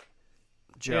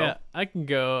 Joe. Yeah, I can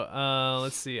go.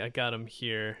 Let's see. I got him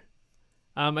here.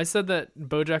 I said that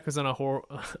BoJack was on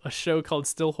a show called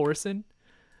Still Horseman,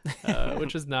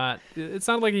 which is not. It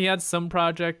sounded like he had some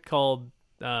project called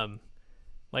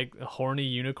like a horny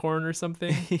unicorn or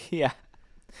something. Yeah.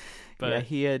 But yeah,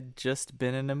 he had just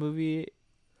been in a movie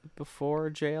before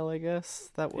jail, I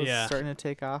guess. That was starting to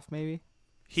take off, maybe.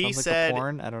 He Sounds like said, a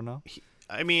porn. I don't know.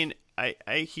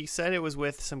 He said it was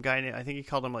with some guy. I think he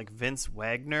called him like Vince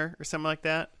Wagner or something like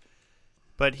that.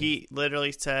 But he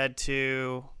literally said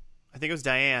to, I think it was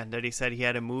Diane, that he said he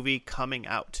had a movie coming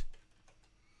out.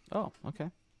 Oh, okay.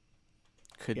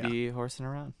 Could be horsing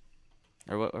around,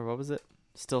 or what was it?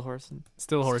 Still horsing.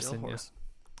 Still horsing.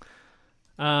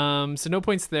 Yeah. So no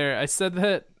points there. I said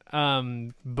that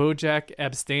BoJack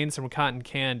abstains from cotton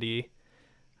candy.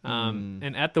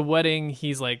 And at the wedding,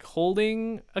 he's like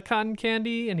holding a cotton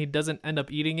candy, and he doesn't end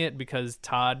up eating it because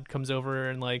Todd comes over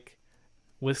and like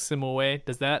whisks him away.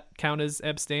 Does that count as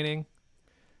abstaining?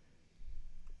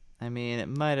 I mean, it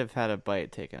might have had a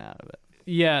bite taken out of it.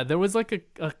 Yeah, there was like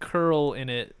a curl in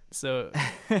it, so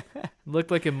it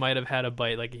looked like it might have had a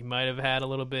bite. Like he might have had a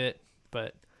little bit,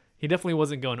 but he definitely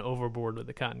wasn't going overboard with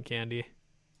the cotton candy.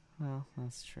 Well,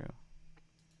 that's true.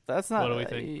 That's not. What do we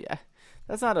think?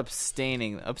 That's not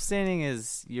abstaining. Abstaining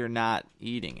is you're not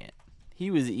eating it. He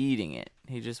was eating it.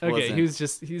 He just wasn't.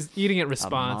 Okay, he's eating it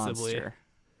responsibly. Yeah.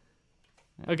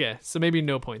 Okay, so maybe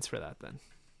no points for that then.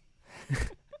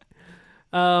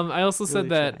 I also said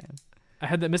that I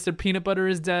had that Mr. Peanut Butter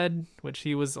is dead, which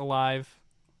he was alive.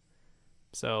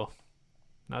 So,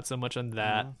 not so much on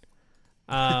that.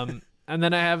 And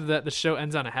then I have that the show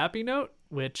ends on a happy note,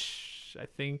 which I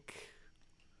think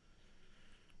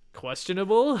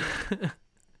questionable.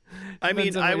 I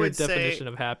mean, I would say definition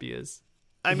of happy is.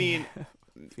 I mean,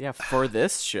 yeah, for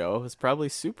this show, it was probably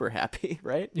super happy,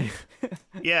 right?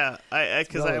 Yeah,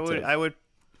 because I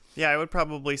would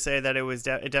probably say that it was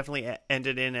it definitely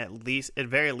ended in at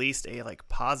very least a like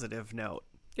positive note.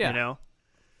 Yeah, you know,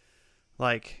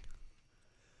 like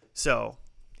so.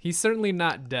 He's certainly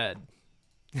not dead.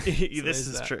 This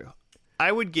is true.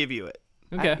 I would give you it.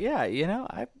 Okay.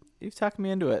 You've talked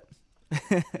me into it.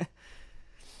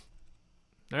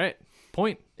 All right.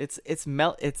 Point. It's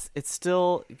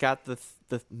still got the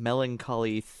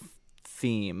melancholy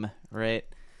theme, right?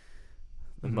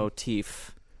 The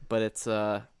motif, but it's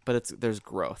there's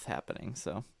growth happening.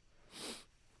 So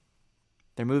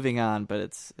they're moving on, but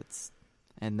it's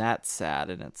and that's sad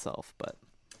in itself, but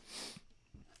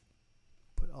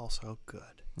also good.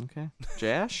 Okay,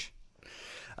 Josh.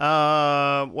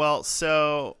 Well,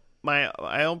 so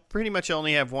I pretty much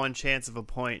only have one chance of a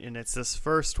point, and it's this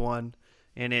first one,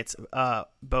 and it's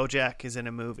BoJack is in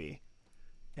a movie,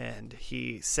 and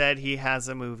he said he has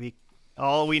a movie.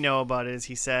 All we know about it is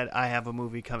he said, I have a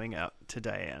movie coming out to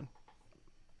Diane.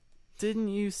 Didn't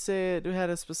you say it had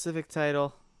a specific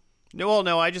title?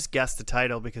 No, I just guessed the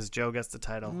title because Joe guessed the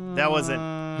title. That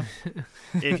wasn't...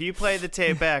 If you play the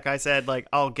tape back, I said, like,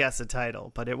 I'll guess a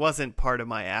title, but it wasn't part of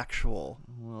my actual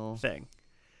thing.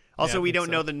 Also, we don't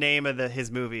know the name of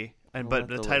his movie, but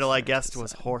the title I guessed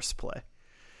was Horseplay.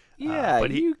 Yeah,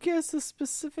 but you guessed a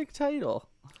specific title.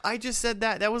 I just said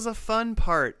that. That was a fun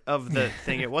part of the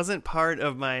thing. It wasn't part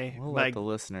of my... We'll let the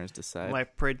listeners decide. My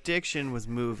prediction was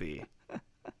movie.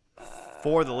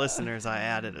 For the listeners, I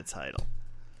added a title.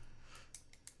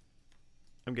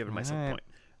 I'm giving myself a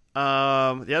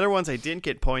point. The other ones I didn't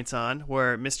get points on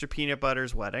were Mr. Peanut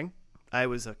Butter's wedding. I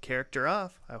was a character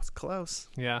off. I was close.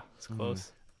 Yeah, it's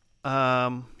close.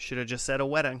 Should have just said a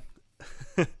wedding.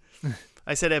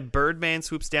 I said a Birdman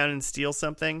swoops down and steals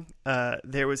something.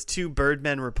 There was 2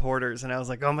 Birdmen reporters, and I was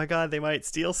like, oh my god, they might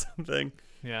steal something.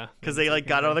 Yeah. Because they like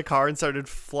got out of the car and started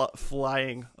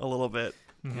flying a little bit.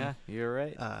 Yeah, you're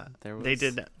right. They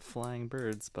did not, flying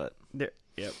birds, but...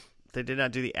 Yep. They did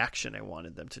not do the action I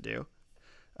wanted them to do.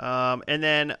 And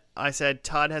then I said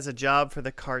Todd has a job for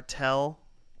the cartel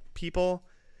people.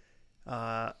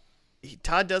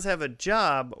 Todd does have a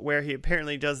job where he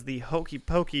apparently does the hokey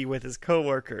pokey with his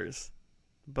coworkers,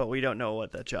 but we don't know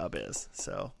what that job is,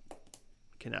 so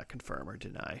cannot confirm or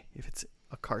deny if it's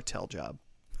a cartel job.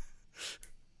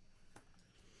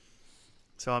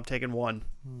 So I'm taking 1.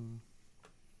 I'm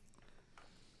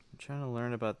trying to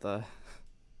learn about the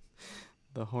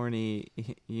horny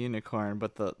unicorn,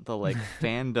 but the like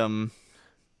fandom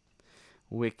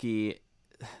wiki,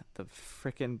 the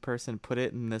frickin' person put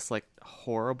it in this like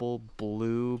horrible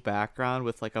blue background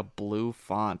with like a blue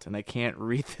font, and I can't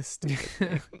read this stupid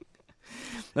thing.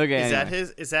 Okay,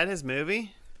 is that his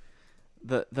movie?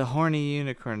 The horny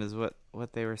unicorn is what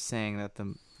they were saying that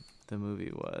the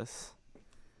movie was.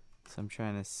 So I'm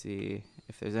trying to see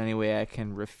if there's any way I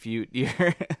can refute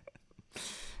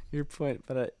your point,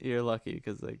 but you're lucky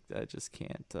because like I just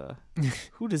can't.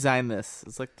 Who designed this?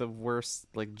 It's like the worst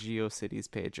like GeoCities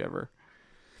page ever.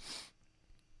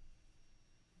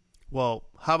 Well,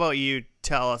 how about you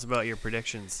tell us about your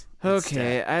predictions?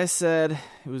 Okay, I said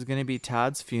it was going to be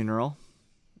Todd's funeral.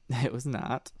 It was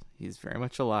not. He's very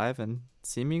much alive and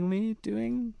seemingly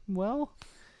doing well.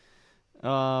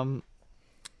 Diane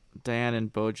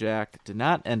and BoJack did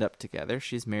not end up together.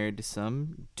 She's married to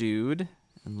some dude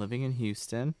and living in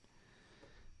Houston.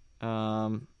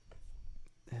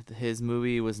 His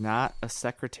movie was not a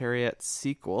Secretariat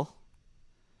sequel.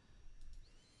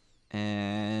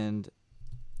 And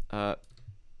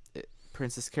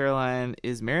Princess Caroline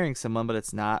is marrying someone, but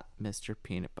it's not Mr.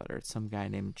 Peanut Butter. It's some guy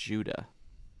named Judah,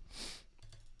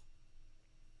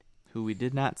 who we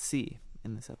did not see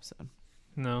in this episode.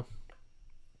 No.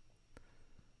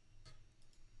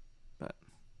 But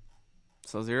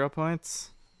so 0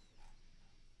 points.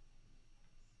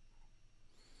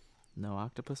 No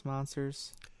octopus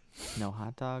monsters. No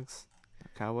hot dogs. No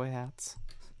cowboy hats.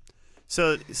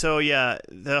 So yeah,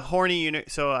 the horny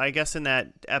so I guess in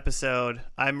that episode,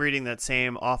 I'm reading that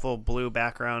same awful blue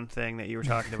background thing that you were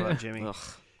talking about, Jimmy.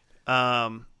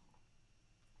 That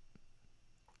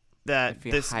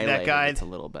guy, it's a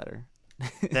little better.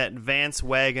 that Vance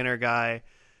Wagner guy,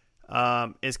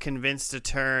 is convinced to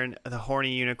turn the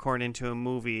horny unicorn into a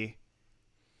movie.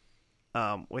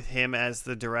 With him as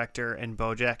the director and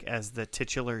BoJack as the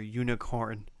titular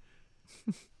unicorn.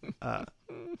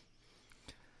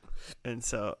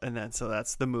 So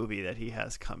that's the movie that he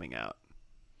has coming out,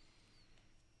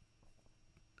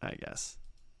 I guess.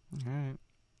 All right.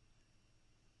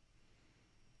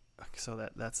 So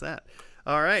that's that.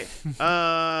 All right.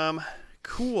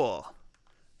 Cool.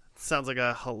 Sounds like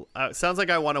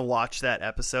I want to watch that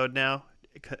episode now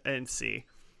and see.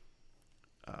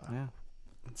 Yeah.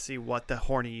 And see what the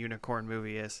horny unicorn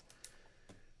movie is.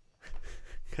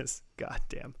 Because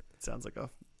goddamn, it sounds like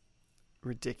a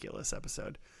ridiculous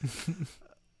episode.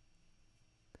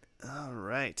 All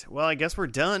right. Well, I guess we're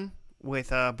done with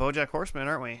BoJack Horseman,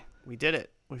 aren't we? We did it.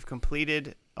 We've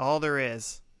completed all there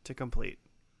is to complete.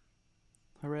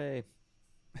 Hooray.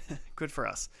 Good for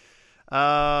us.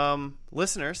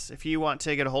 Listeners, if you want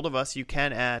to get a hold of us, you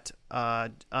can at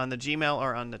on the Gmail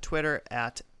or on the Twitter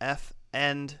at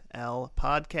FNL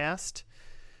Podcast.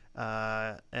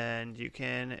 And you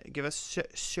can give us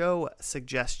show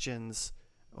suggestions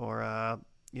or,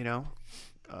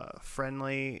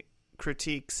 friendly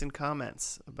critiques and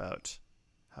comments about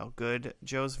how good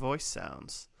Joe's voice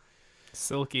sounds.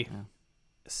 Silky. Yeah.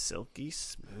 Silky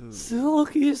smooth.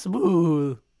 Silky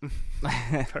smooth.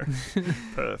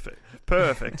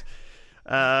 Perfect.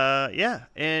 Yeah.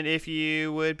 And if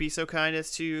you would be so kind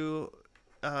as to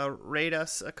rate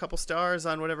us a couple stars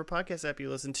on whatever podcast app you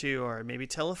listen to, or maybe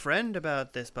tell a friend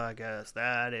about this podcast,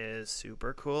 that is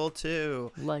super cool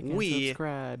too. Like and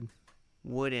subscribe.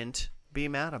 Wouldn't be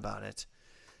mad about it.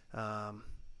 And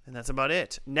that's about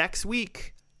it. Next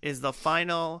week is the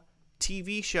final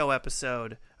TV show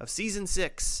episode of season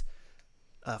 6,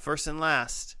 first and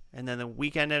last. And then the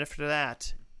weekend after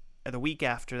that, the week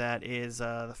after that is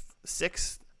the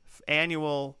 6th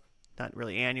annual, not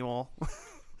really annual,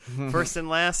 first and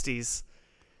lasties,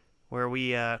 where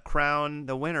we crown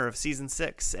the winner of season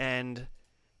 6, and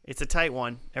it's a tight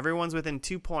one. Everyone's within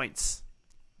 2 points.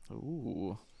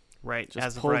 Ooh, right? Just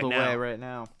as of pulled right away now. Right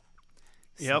now.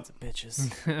 Yep, Sons of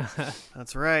bitches.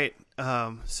 That's right. So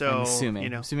I'm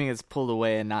assuming it's pulled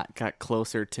away and not got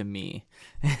closer to me.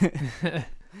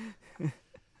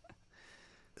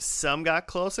 Some got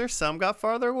closer, some got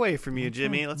farther away from you,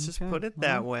 Jimmy. Let's just put it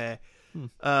that way.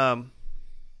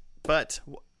 But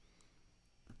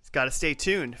got to stay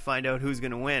tuned to find out who's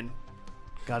going to win.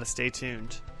 Got to stay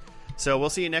tuned. So we'll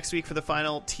see you next week for the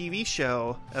final TV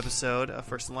show episode of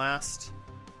First and Last.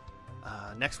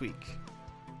 Next week.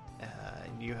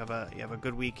 You have a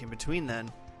good week in between then.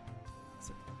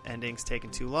 So ending's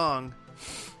taking too long.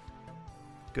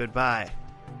 Goodbye.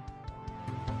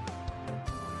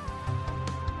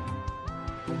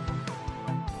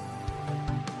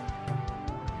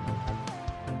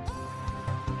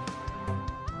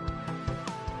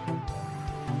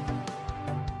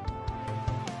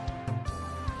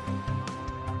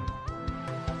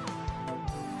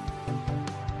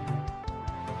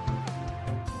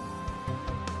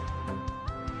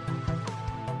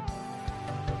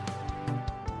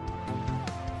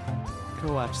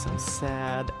 Go watch some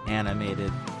sad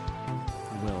animated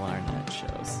Will Arnett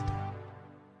shows.